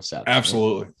series is going to 7.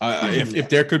 Absolutely. Right? If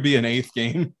there could be an 8th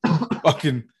game,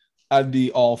 I'd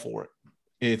be all for it.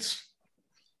 It's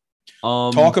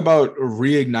talk about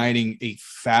reigniting a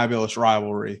fabulous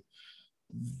rivalry.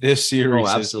 This series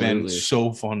has been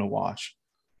so fun to watch.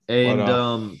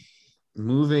 And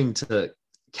moving to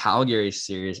Calgary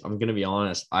series, I'm going to be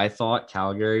honest. I thought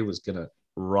Calgary was going to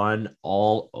run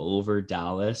all over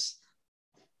Dallas.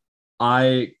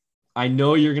 I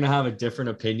know you're going to have a different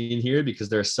opinion here because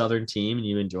they're a Southern team and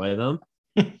you enjoy them.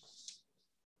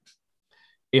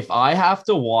 If I have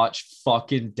to watch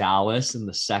fucking Dallas in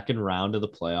the second round of the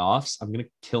playoffs, I'm going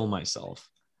to kill myself.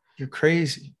 You're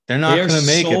crazy. They're not going to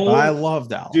make it, but I love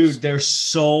Dallas. Dude, they're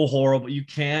so horrible. You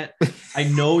can't – I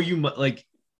know you – like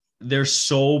 – they're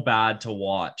so bad to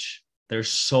watch. They're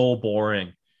so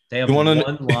boring. They have one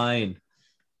line.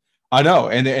 I know,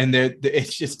 and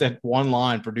it's just that one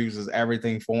line produces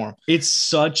everything for them. It's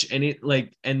such and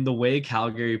the way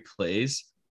Calgary plays,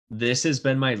 this has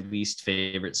been my least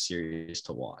favorite series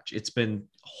to watch. It's been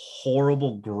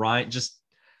horrible grind, just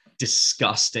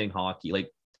disgusting hockey.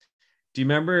 Like, do you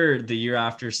remember the year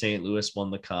after St. Louis won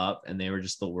the cup and they were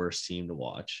just the worst team to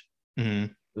watch?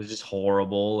 Mm-hmm. It was just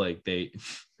horrible. Like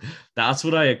that's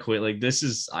what I equate. Like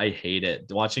I hate it.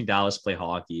 Watching Dallas play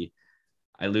hockey,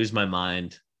 I lose my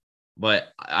mind. But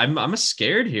I'm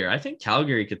scared here. I think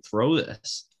Calgary could throw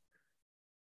this.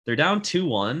 They're down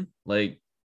 2-1. Like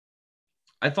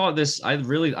I thought this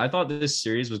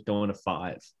series was going to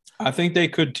 5. I think they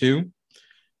could too.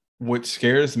 What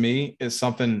scares me is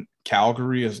something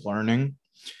Calgary is learning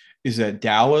is that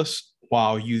Dallas,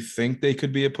 while you think they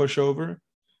could be a pushover,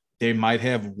 they might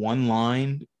have one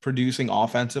line producing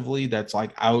offensively that's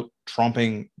like out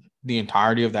trumping the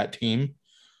entirety of that team.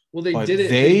 Well, they did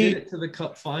it to the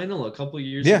cup final a couple of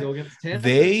years ago against Tampa.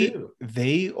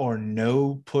 They are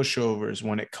no pushovers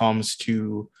when it comes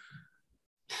to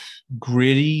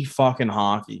gritty fucking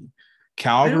hockey.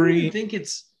 Calgary, I don't think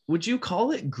it's. Would you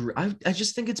call it? I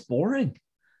just think it's boring.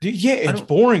 Dude, yeah, it's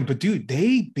boring, but dude,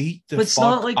 they beat the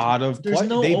fuck out of play.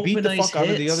 They beat the fuck out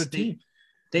of the other team.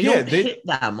 They don't hit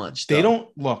that much. They don't.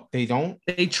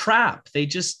 They trap. They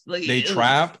just they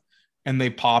trap and they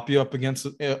pop you up against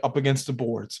the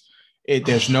boards.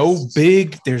 There's no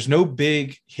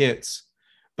big hits,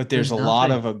 but there's a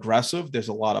lot of aggressive. There's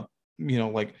a lot of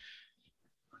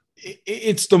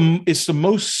it's the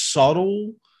most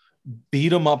subtle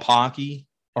beat 'em up hockey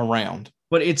around.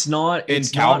 But it's not.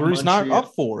 And Calgary's not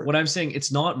up for it. What I'm saying,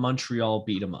 it's not Montreal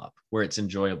beat 'em up where it's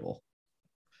enjoyable.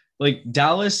 Like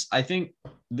Dallas, I think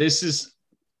this is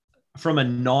from a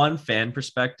non-fan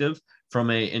perspective,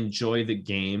 from a enjoy the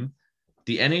game.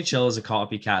 The NHL is a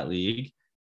copycat league,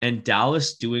 and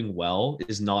Dallas doing well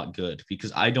is not good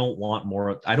because I don't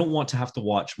want to have to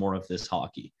watch more of this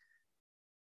hockey.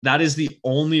 That is the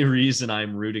only reason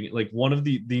I'm rooting. Like one of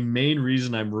the main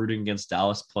reason I'm rooting against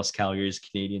Dallas plus Calgary's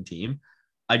Canadian team.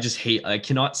 I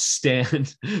cannot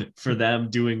stand for them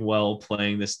doing well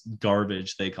playing this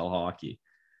garbage they call hockey.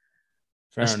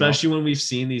 Especially when we've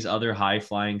seen these other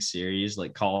high-flying series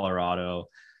like Colorado,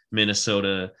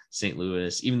 Minnesota, St.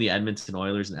 Louis, even the Edmonton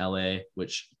Oilers in LA,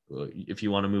 which if you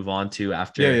want to move on to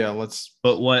after. Yeah, let's.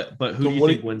 But who do you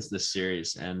think wins this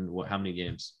series and how many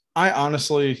games? I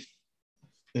honestly,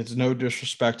 it's no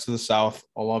disrespect to the South.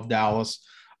 I love Dallas.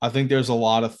 I think there's a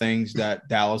lot of things that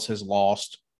Dallas has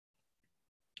lost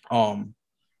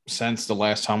since the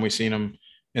last time we seen them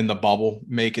in the bubble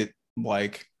make it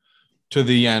like to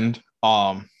the end.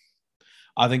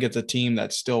 I think it's a team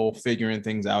that's still figuring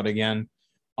things out again.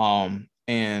 And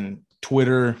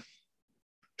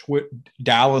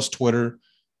Dallas Twitter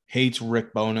hates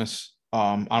Rick Bowness.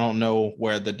 I don't know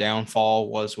where the downfall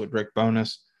was with Rick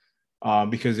Bowness,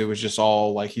 because it was just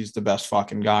all like he's the best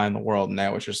fucking guy in the world, and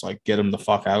that was just like get him the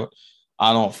fuck out.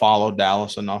 I don't follow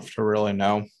Dallas enough to really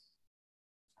know,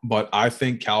 but I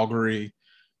think Calgary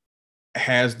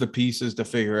has the pieces to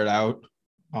figure it out.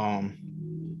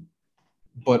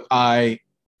 But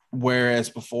whereas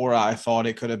before I thought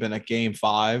it could have been a game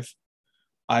 5,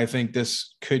 I think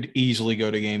this could easily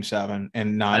go to game 7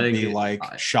 and not be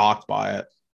shocked by it.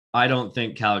 I don't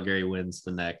think Calgary wins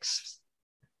the next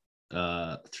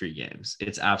 3 games.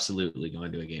 It's absolutely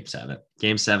going to a game 7.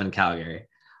 Game 7, Calgary.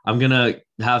 I'm gonna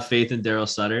have faith in Daryl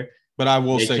Sutter, but I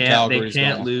will say Calgary's they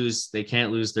can't lose. They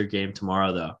can't lose their game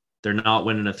tomorrow, though. They're not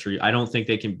winning a 3. I don't think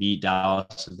they can beat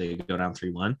Dallas if they go down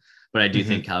 3-1, but I do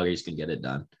think Calgary's can get it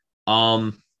done.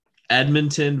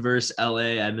 Edmonton versus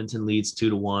LA. Edmonton leads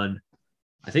 2-1.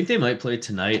 I think they might play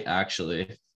tonight, actually,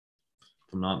 if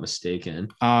I'm not mistaken.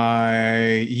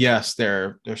 Yes,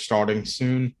 they're starting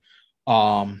soon.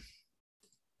 I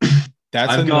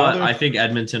think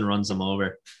Edmonton runs them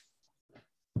over.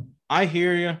 I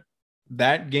hear you.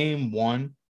 That game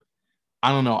 1,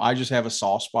 I don't know. I just have a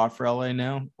soft spot for LA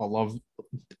now. I love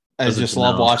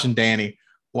watching Danny.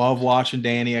 Love watching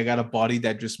Danny. I got a buddy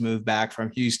that just moved back from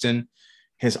Houston.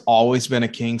 Has always been a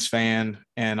Kings fan,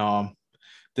 and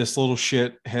this little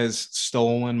shit has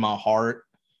stolen my heart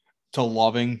to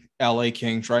loving LA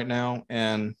Kings right now.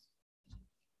 And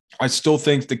I still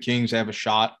think the Kings have a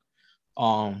shot.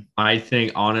 I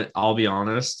think I'll be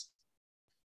honest.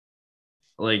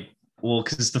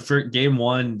 Because the first game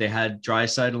 1, they had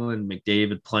Draisaitl and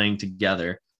McDavid playing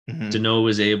together. Danault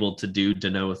was able to do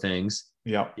Danault things.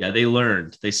 Yeah. Yeah, they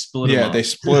learned. They split them up. They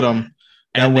split them.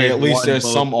 That way, at least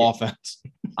there's some offense.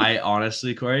 I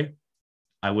honestly, Corey,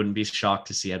 I wouldn't be shocked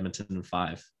to see Edmonton in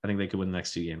 5. I think they could win the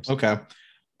next 2 games. Okay.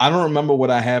 I don't remember what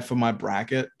I have for my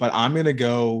bracket, but I'm going to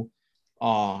go.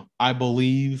 I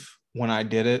believe when I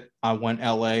did it, I went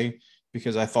LA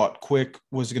because I thought Quick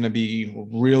was going to be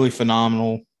really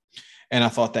phenomenal. And I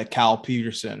thought that Cal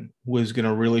Peterson was going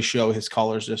to really show his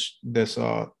colors this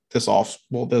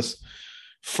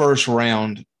first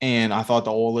round. And I thought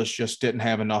the Oilers just didn't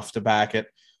have enough to back it.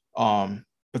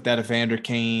 But that Evander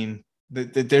Kane,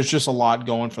 there's just a lot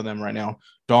going for them right now.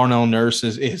 Darnell Nurse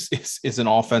is an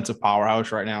offensive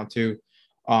powerhouse right now too.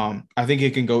 I think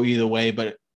it can go either way,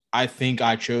 but I think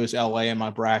I chose LA in my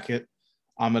bracket.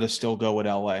 I'm going to still go with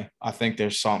LA. I think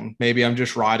there's something. Maybe I'm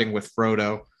just riding with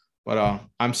Frodo. But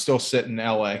I'm still sitting in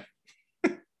LA. All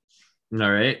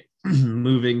right.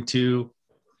 Moving to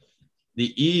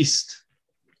the East.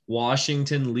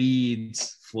 Washington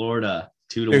leads Florida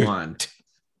 2-1.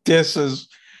 This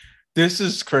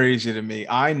is crazy to me.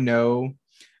 I know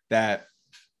that,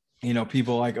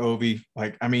 people like Ovi,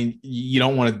 you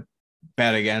don't want to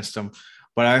bet against them.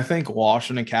 But I think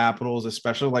Washington Capitals,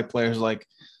 especially like players like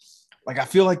I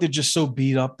feel like they're just so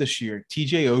beat up this year.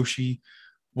 TJ Oshie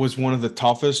was one of the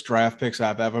toughest draft picks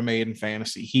I've ever made in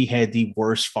fantasy. He had the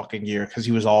worst fucking year because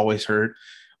he was always hurt.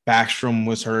 Backstrom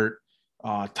was hurt.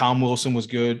 Tom Wilson was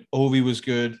good. Ovi was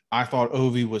good. I thought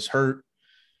Ovi was hurt.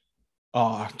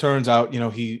 Turns out,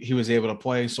 he was able to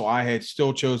play. So I had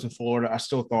still chosen Florida. I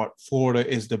still thought Florida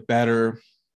is the better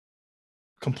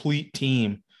complete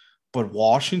team. But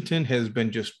Washington has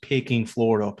been just picking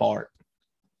Florida apart.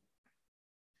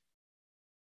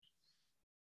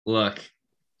 Look,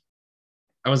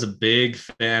 I was a big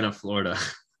fan of Florida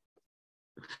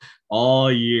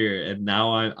all year, and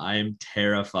now I'm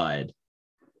terrified.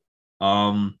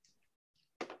 I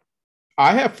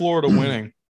have Florida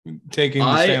winning, taking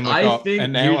the Stanley Cup,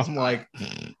 and now I'm like,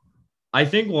 I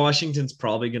think Washington's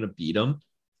probably going to beat them,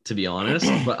 to be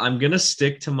honest, but I'm going to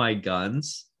stick to my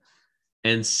guns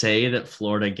and say that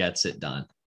Florida gets it done.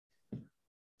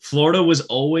 Florida was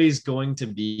always going to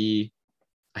be,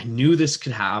 I knew this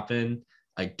could happen.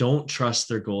 I don't trust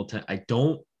their goaltender. I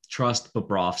don't trust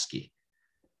Bobrovsky.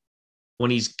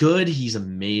 When he's good, he's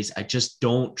amazing. I just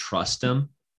don't trust him.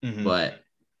 But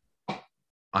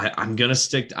I'm gonna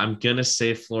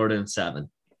say Florida in 7.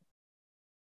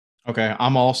 Okay,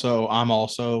 I'm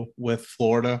also with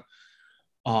Florida.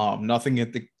 Nothing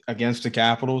against the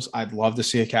Capitals. I'd love to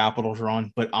see a Capitals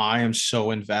run, but I am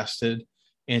so invested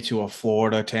into a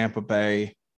Florida Tampa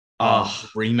Bay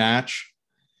rematch.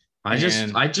 I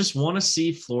just want to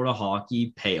see Florida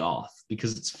hockey pay off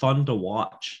because it's fun to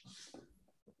watch.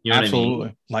 You know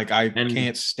absolutely. What I mean? I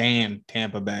can't stand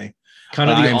Tampa Bay. Kind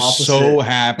of the opposite. I'm so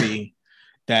happy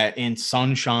that in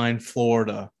Sunshine,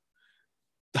 Florida,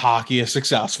 hockey is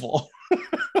successful.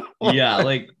 Yeah,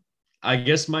 like I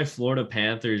guess my Florida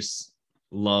Panthers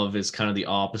love is kind of the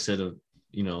opposite of,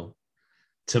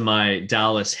 to my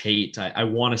Dallas hate. I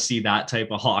want to see that type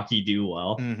of hockey do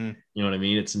well. Mm-hmm. You know what I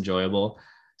mean? It's enjoyable.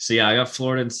 So yeah, I got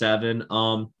Florida in 7.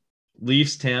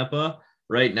 Leafs Tampa.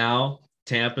 Right now,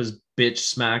 Tampa's bitch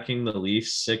smacking the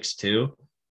Leafs 6-2.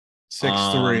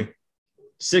 6-3.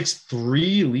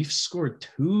 6-3. Leafs scored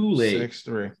too late.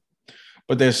 6-3.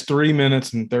 But there's 3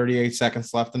 minutes and 38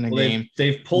 seconds left in the game.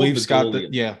 They've pulled Leafs the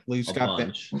goalie. Leafs got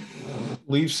bunch. that.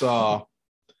 Leafs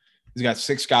he's got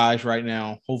 6 guys right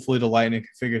now. Hopefully the Lightning can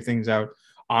figure things out.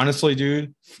 Honestly,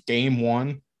 dude, game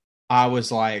 1, I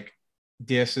was like,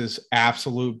 this is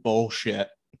absolute bullshit.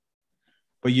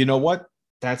 But you know what?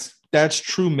 That's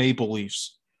true Maple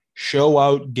Leafs. Show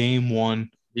out game 1.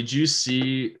 Did you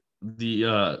see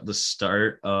the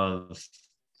start of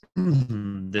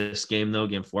this game though,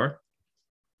 game 4?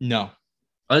 No.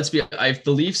 If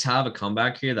the Leafs have a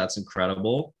comeback here, that's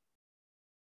incredible.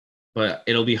 But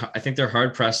I think they're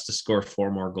hard pressed to score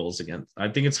 4 more goals again. I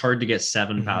think it's hard to get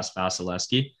 7 past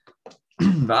Vasilevsky.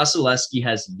 Vasilevsky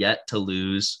has yet to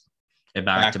lose a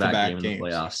back-to-back game in the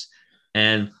playoffs.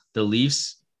 And the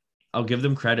Leafs, I'll give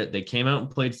them credit. They came out and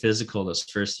played physical those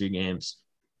first 3 games.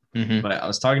 Mm-hmm. But I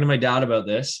was talking to my dad about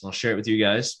this. I'll share it with you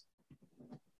guys.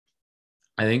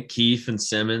 I think Keefe and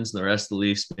Simmons and the rest of the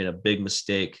Leafs made a big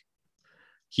mistake.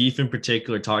 Keefe in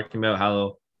particular talking about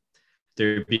how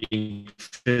they're being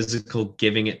physical,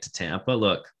 giving it to Tampa.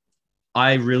 Look,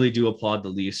 I really do applaud the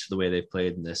Leafs for the way they've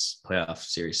played in this playoff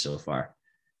series so far.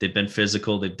 They've been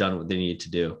physical. They've done what they need to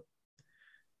do.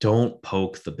 Don't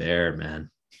poke the bear,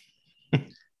 man.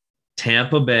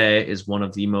 Tampa Bay is one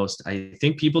of the most, I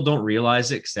think people don't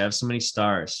realize it because they have so many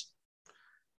stars.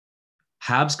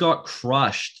 Habs got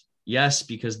crushed. Yes,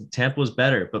 because Tampa was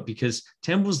better, but because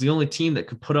Tampa was the only team that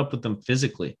could put up with them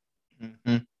physically.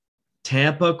 Mm-hmm.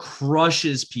 Tampa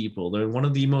crushes people. They're one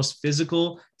of the most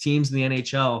physical teams in the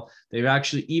NHL. They've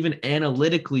actually, even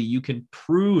analytically, you can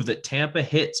prove that Tampa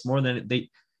hits more than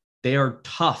they are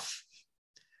tough.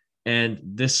 And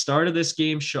this start of this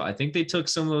game show, I think they took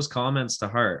some of those comments to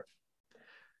heart.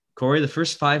 Corey, the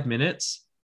first 5 minutes,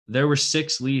 there were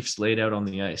 6 Leafs laid out on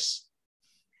the ice.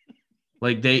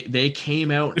 Like they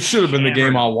came out. It should have been the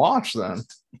game I'll watch then.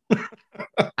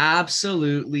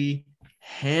 Absolutely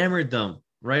hammered them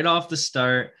right off the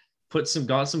start.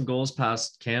 Got some goals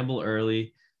past Campbell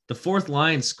early. The fourth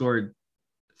line scored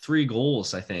 3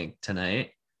 goals, I think,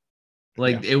 tonight.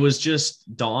 It was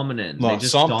just dominant. Look,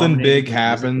 something big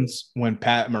happens when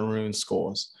Pat Maroon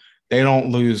scores. They don't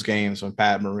lose games when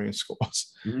Pat Maroon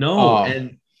scores. No,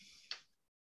 and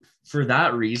for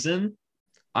that reason,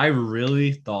 I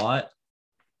really thought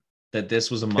that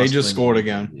this was a must. They just scored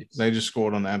again. They just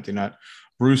scored on the empty net.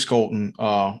 Bruce Colton,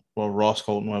 Ross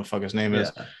Colton, whatever the fuck his name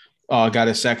is, got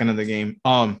his second of the game.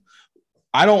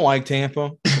 I don't like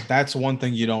Tampa, but that's one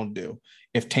thing you don't do.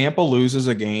 If Tampa loses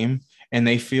a game and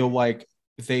they feel like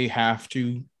they have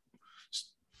to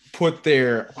put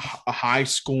their high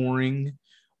scoring,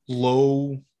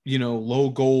 low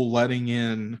goal letting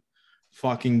in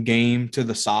fucking game to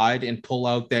the side and pull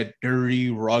out that dirty,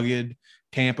 rugged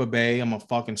Tampa Bay, I'm a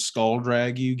fucking skull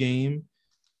drag you game,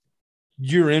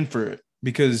 you're in for it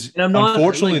because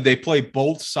unfortunately they play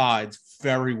both sides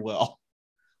very well.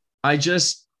 I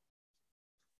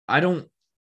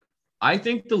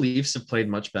think the Leafs have played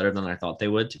much better than I thought they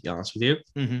would, to be honest with you.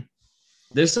 Mm-hmm.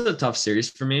 This is a tough series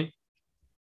for me.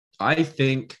 I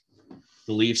think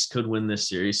the Leafs could win this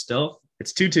series still.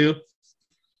 It's 2-2.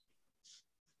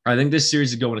 I think this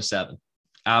series is going to 7.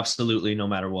 Absolutely, no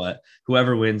matter what.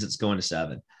 Whoever wins, it's going to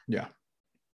 7. Yeah.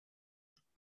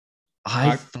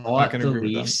 I thought the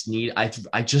Leafs need. I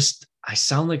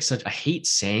sound like I hate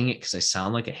saying it because I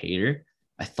sound like a hater.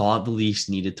 I thought the Leafs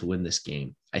needed to win this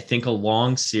game. I think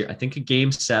a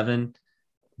game 7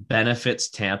 benefits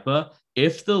Tampa.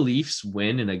 If the Leafs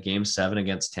win in a game 7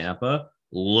 against Tampa,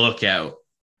 look out.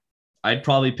 I'd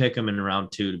probably pick them in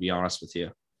round 2, to be honest with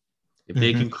you. If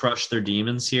they can crush their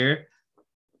demons here.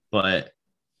 But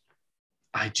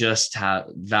I just have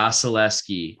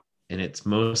Vasilevsky, and it's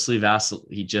mostly Vasil.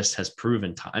 He just has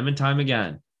proven time and time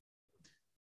again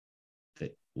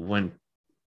that when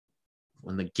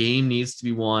the game needs to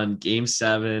be won, game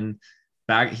 7,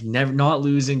 not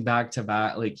losing back to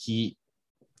back, like he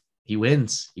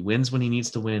wins. He wins when he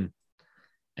needs to win.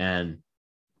 And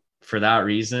for that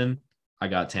reason, I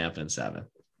got Tampa in 7.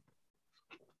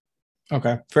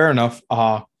 Okay, fair enough.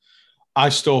 I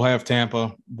still have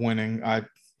Tampa winning. I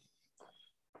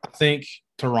think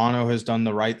Toronto has done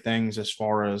the right things as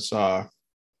far as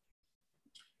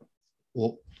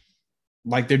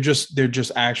they're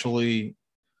just actually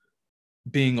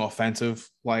being offensive,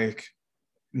 like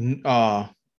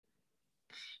what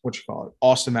you call it?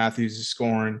 Austin Matthews is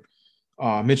scoring,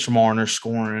 Mitch Marner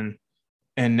scoring,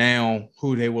 and now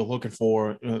who they were looking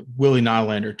for, Willie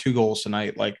Nylander, 2 goals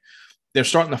tonight. Like they're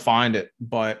starting to find it,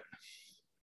 but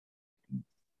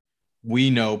we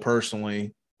know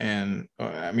personally, and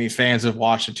I mean fans have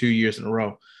watched it 2 years in a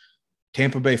row.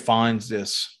 Tampa Bay finds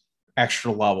this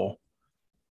extra level,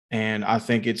 and I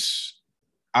think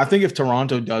if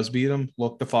Toronto does beat them,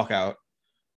 look the fuck out.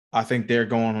 I think they're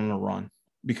going on a run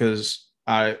because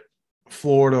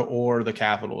Florida or the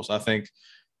Capitals, I think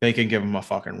they can give them a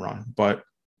fucking run. But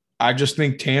I just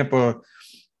think Tampa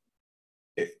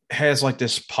has like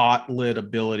this pot lid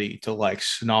ability to like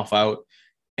snuff out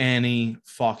any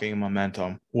fucking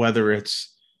momentum, whether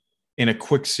it's in a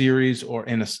quick series or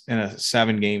in a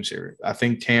 7-game series. I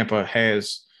think Tampa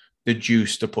has the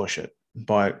juice to push it.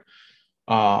 But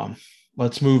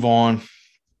let's move on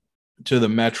to the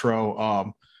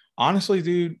Metro. Honestly,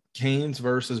 dude, Canes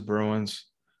versus Bruins.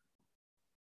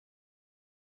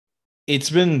 It's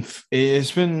been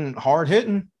hard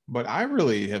hitting, but I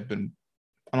really have been,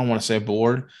 I don't want to say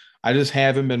bored. I just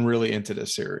haven't been really into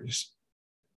this series.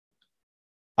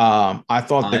 I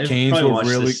thought the Canes were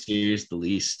really this series the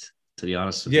least, to be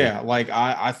honest with you. Yeah, like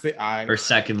I think or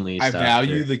second least. I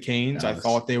value the Canes. I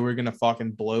thought they were gonna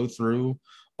fucking blow through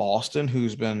Boston,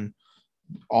 who's been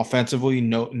offensively,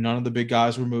 none of the big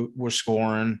guys were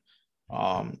scoring.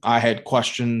 I had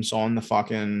questions on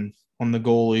the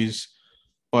goalies,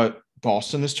 but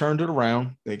Boston has turned it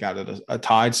around. They got it a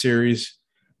tied series.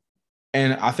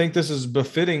 And I think this is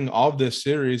befitting of this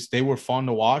series. They were fun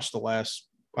to watch the last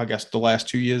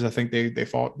 2 years. I think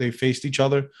they faced each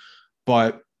other,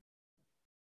 but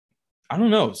I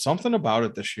don't know, something about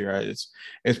it this year.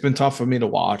 It's been tough for me to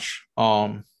watch.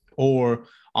 Or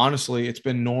honestly, it's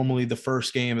been normally the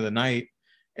first game of the night,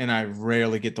 and I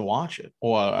rarely get to watch it,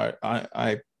 or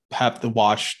I have to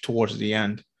watch towards the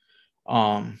end.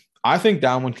 I think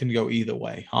that one can go either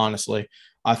way. Honestly,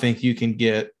 I think you can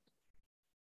get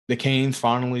the Canes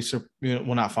finally,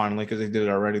 not finally because they did it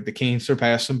already. The Canes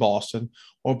surpassing Boston,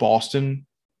 or Boston,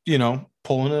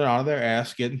 pulling it out of their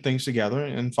ass, getting things together,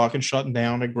 and fucking shutting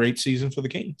down a great season for the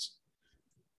Canes.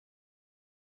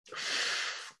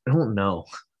 I don't know.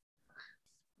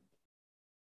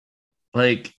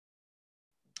 Like,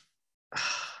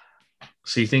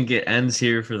 so you think it ends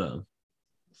here for them?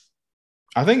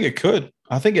 I think it could.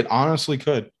 I think it honestly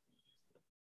could.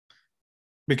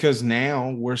 Because now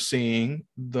we're seeing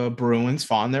the Bruins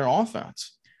find their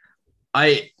offense.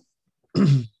 I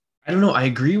don't know. I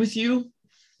agree with you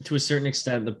to a certain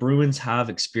extent. The Bruins have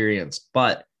experience,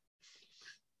 but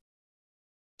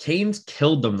Canes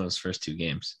killed them those first 2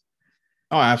 games.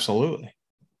 Oh, absolutely.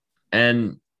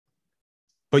 But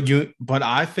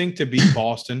I think to beat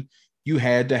Boston, you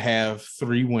had to have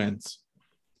 3 wins.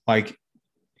 Like,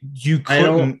 you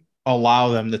couldn't allow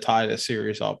them to tie the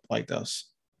series up like this.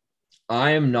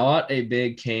 I am not a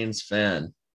big Canes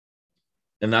fan,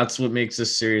 and that's what makes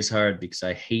this series hard because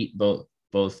I hate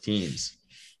both teams.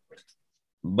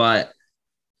 But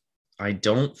I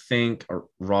don't think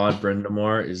Rod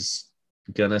Brind'Amour is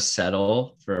gonna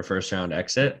settle for a first-round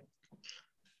exit.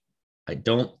 I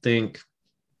just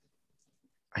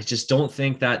don't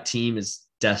think that team is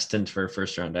destined for a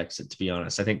first-round exit, to be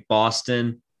honest. I think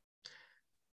Boston,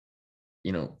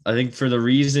 I think for the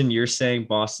reason you're saying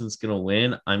Boston's going to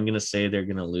win, I'm going to say they're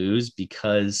going to lose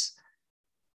because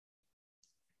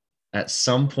at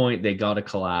some point they got to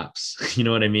collapse. You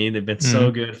know what I mean? They've been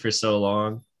so good for so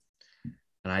long.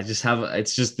 And I just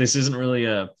this isn't really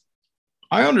I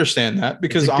understand that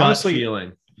because honestly,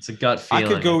 it's a gut feeling. I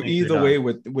could go either way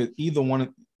with either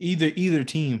one, either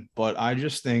team, but I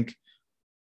just think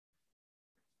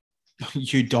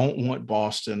you don't want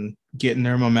Boston getting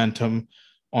their momentum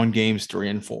on games 3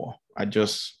 and 4. I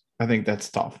think that's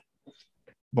tough.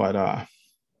 But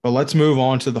let's move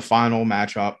on to the final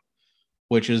matchup,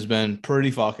 which has been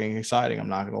pretty fucking exciting. I'm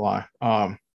not gonna lie.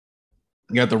 You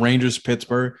got the Rangers,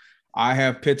 Pittsburgh. I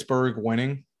have Pittsburgh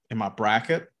winning in my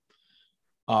bracket.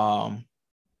 And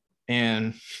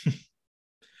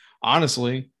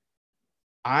honestly,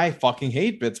 I fucking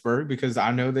hate Pittsburgh because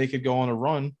I know they could go on a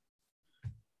run.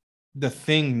 The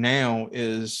thing now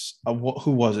is,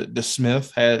 who was it? The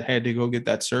Smith had to go get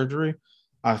that surgery.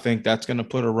 I think that's going to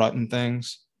put a rut in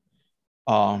things.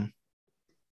 But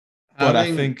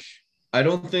I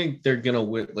don't think they're going to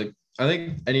win. Like, I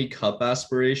think any cup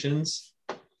aspirations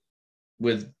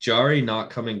with Jari not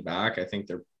coming back, I think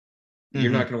you're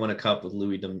not going to win a cup with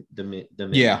Louis Domingue.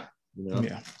 Yeah.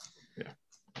 Yeah.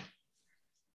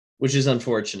 Which is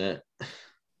unfortunate.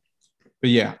 But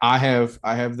yeah, I have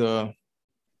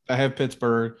I have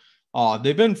Pittsburgh.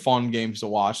 They've been fun games to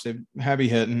watch. They've heavy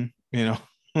hitting, a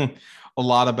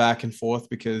lot of back and forth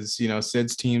because,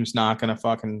 Sid's team's not going to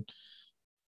fucking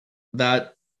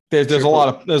that. There's a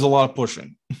lot of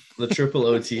pushing. The triple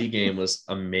OT game was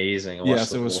amazing.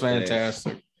 Yes, it was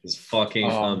fantastic. It was fucking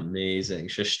amazing.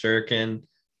 Shesterkin,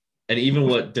 and even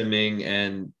what Domingue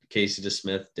and Casey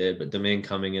DeSmith did, but Domingue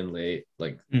coming in late,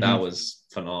 that was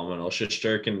phenomenal.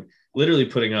 Shesterkin literally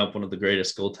putting up one of the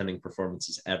greatest goaltending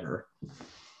performances ever.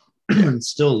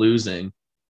 Still losing.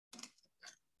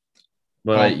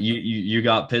 But you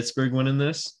got Pittsburgh winning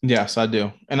this? Yes, I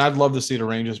do. And I'd love to see the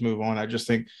Rangers move on. I just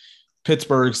think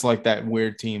Pittsburgh's like that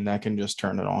weird team that can just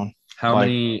turn it on. How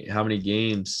many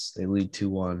games they lead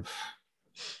 2-1?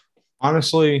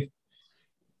 Honestly,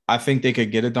 I think they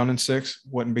could get it done in 6.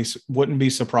 Wouldn't be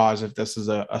surprised if this is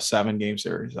a 7-game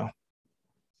series though.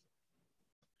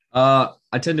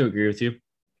 I tend to agree with you.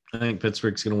 I think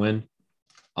Pittsburgh's gonna win.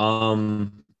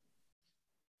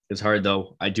 It's hard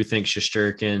though. I do think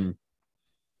Shesterkin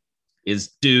is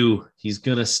due. He's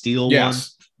gonna steal one.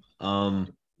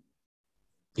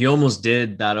 He almost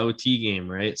did that OT game,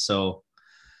 right? So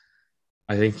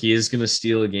I think he is gonna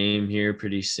steal a game here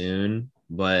pretty soon,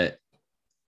 but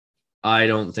I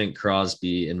don't think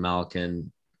Crosby and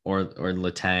Malkin or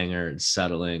Letang are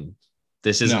settling.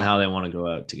 This isn't how they want to go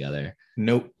out together.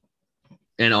 Nope.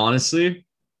 And honestly,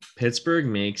 Pittsburgh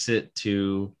makes it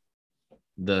to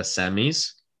the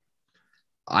semis.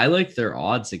 I like their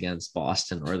odds against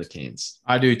Boston or the Canes.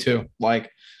 I do too. I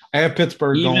have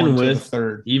Pittsburgh going to the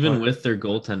third. Even with their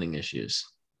goaltending issues.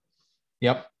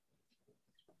 Yep.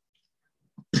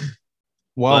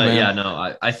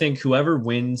 I think whoever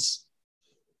wins,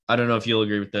 I don't know if you'll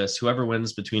agree with this, whoever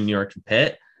wins between New York and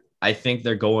Pitt, I think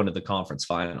they're going to the conference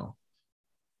final.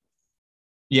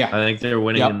 Yeah. I think they're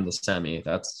winning in the semi.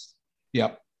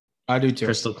 I do too.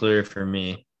 Crystal clear for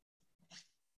me.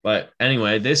 But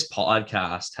anyway, this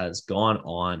podcast has gone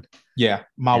on. Yeah.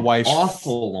 My wife's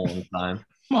awful long time.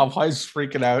 My wife's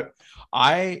freaking out.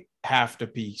 I have to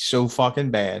pee so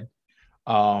fucking bad.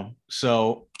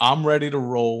 So I'm ready to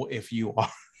roll if you are.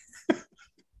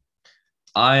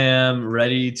 I am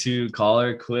ready to call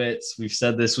her quits. We've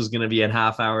said this was going to be a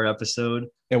half-hour episode.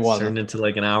 It wasn't. Turned into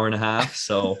an hour and a half.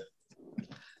 So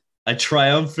a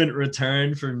triumphant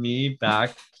return for me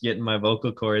back, getting my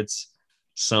vocal cords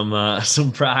some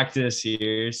practice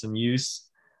here, some use.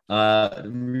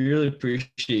 Really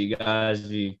appreciate you guys.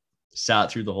 We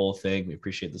sat through the whole thing. We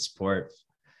appreciate the support.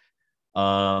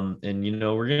 And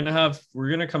we're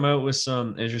gonna come out with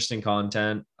some interesting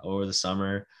content over the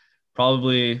summer.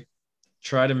 Probably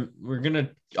we're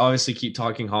gonna obviously keep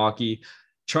talking hockey.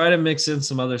 Try to mix in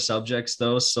some other subjects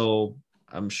though. So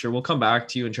I'm sure we'll come back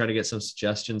to you and try to get some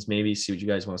suggestions, maybe see what you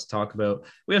guys want us to talk about.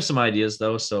 We have some ideas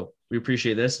though, so we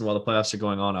appreciate this. And while the playoffs are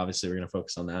going on, obviously we're going to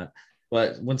focus on that.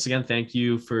 But once again, thank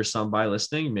you for stopping by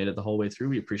listening. You made it the whole way through.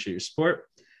 We appreciate your support.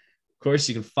 Of course,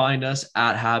 you can find us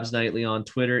at Habs Nightly on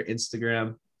Twitter,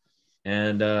 Instagram,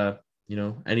 and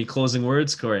any closing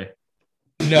words, Corey?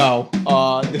 No.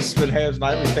 This has been Habs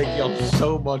Nightly. Thank you all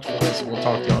so much for this. We'll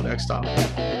talk to y'all next time.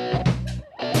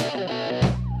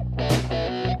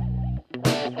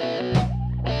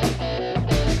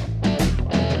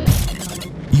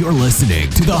 You're listening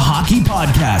to the Hockey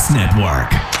Podcast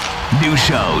Network. New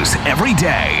shows every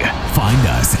day. Find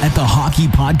us at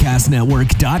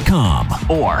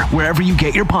thehockeypodcastnetwork.com or wherever you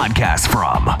get your podcasts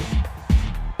from.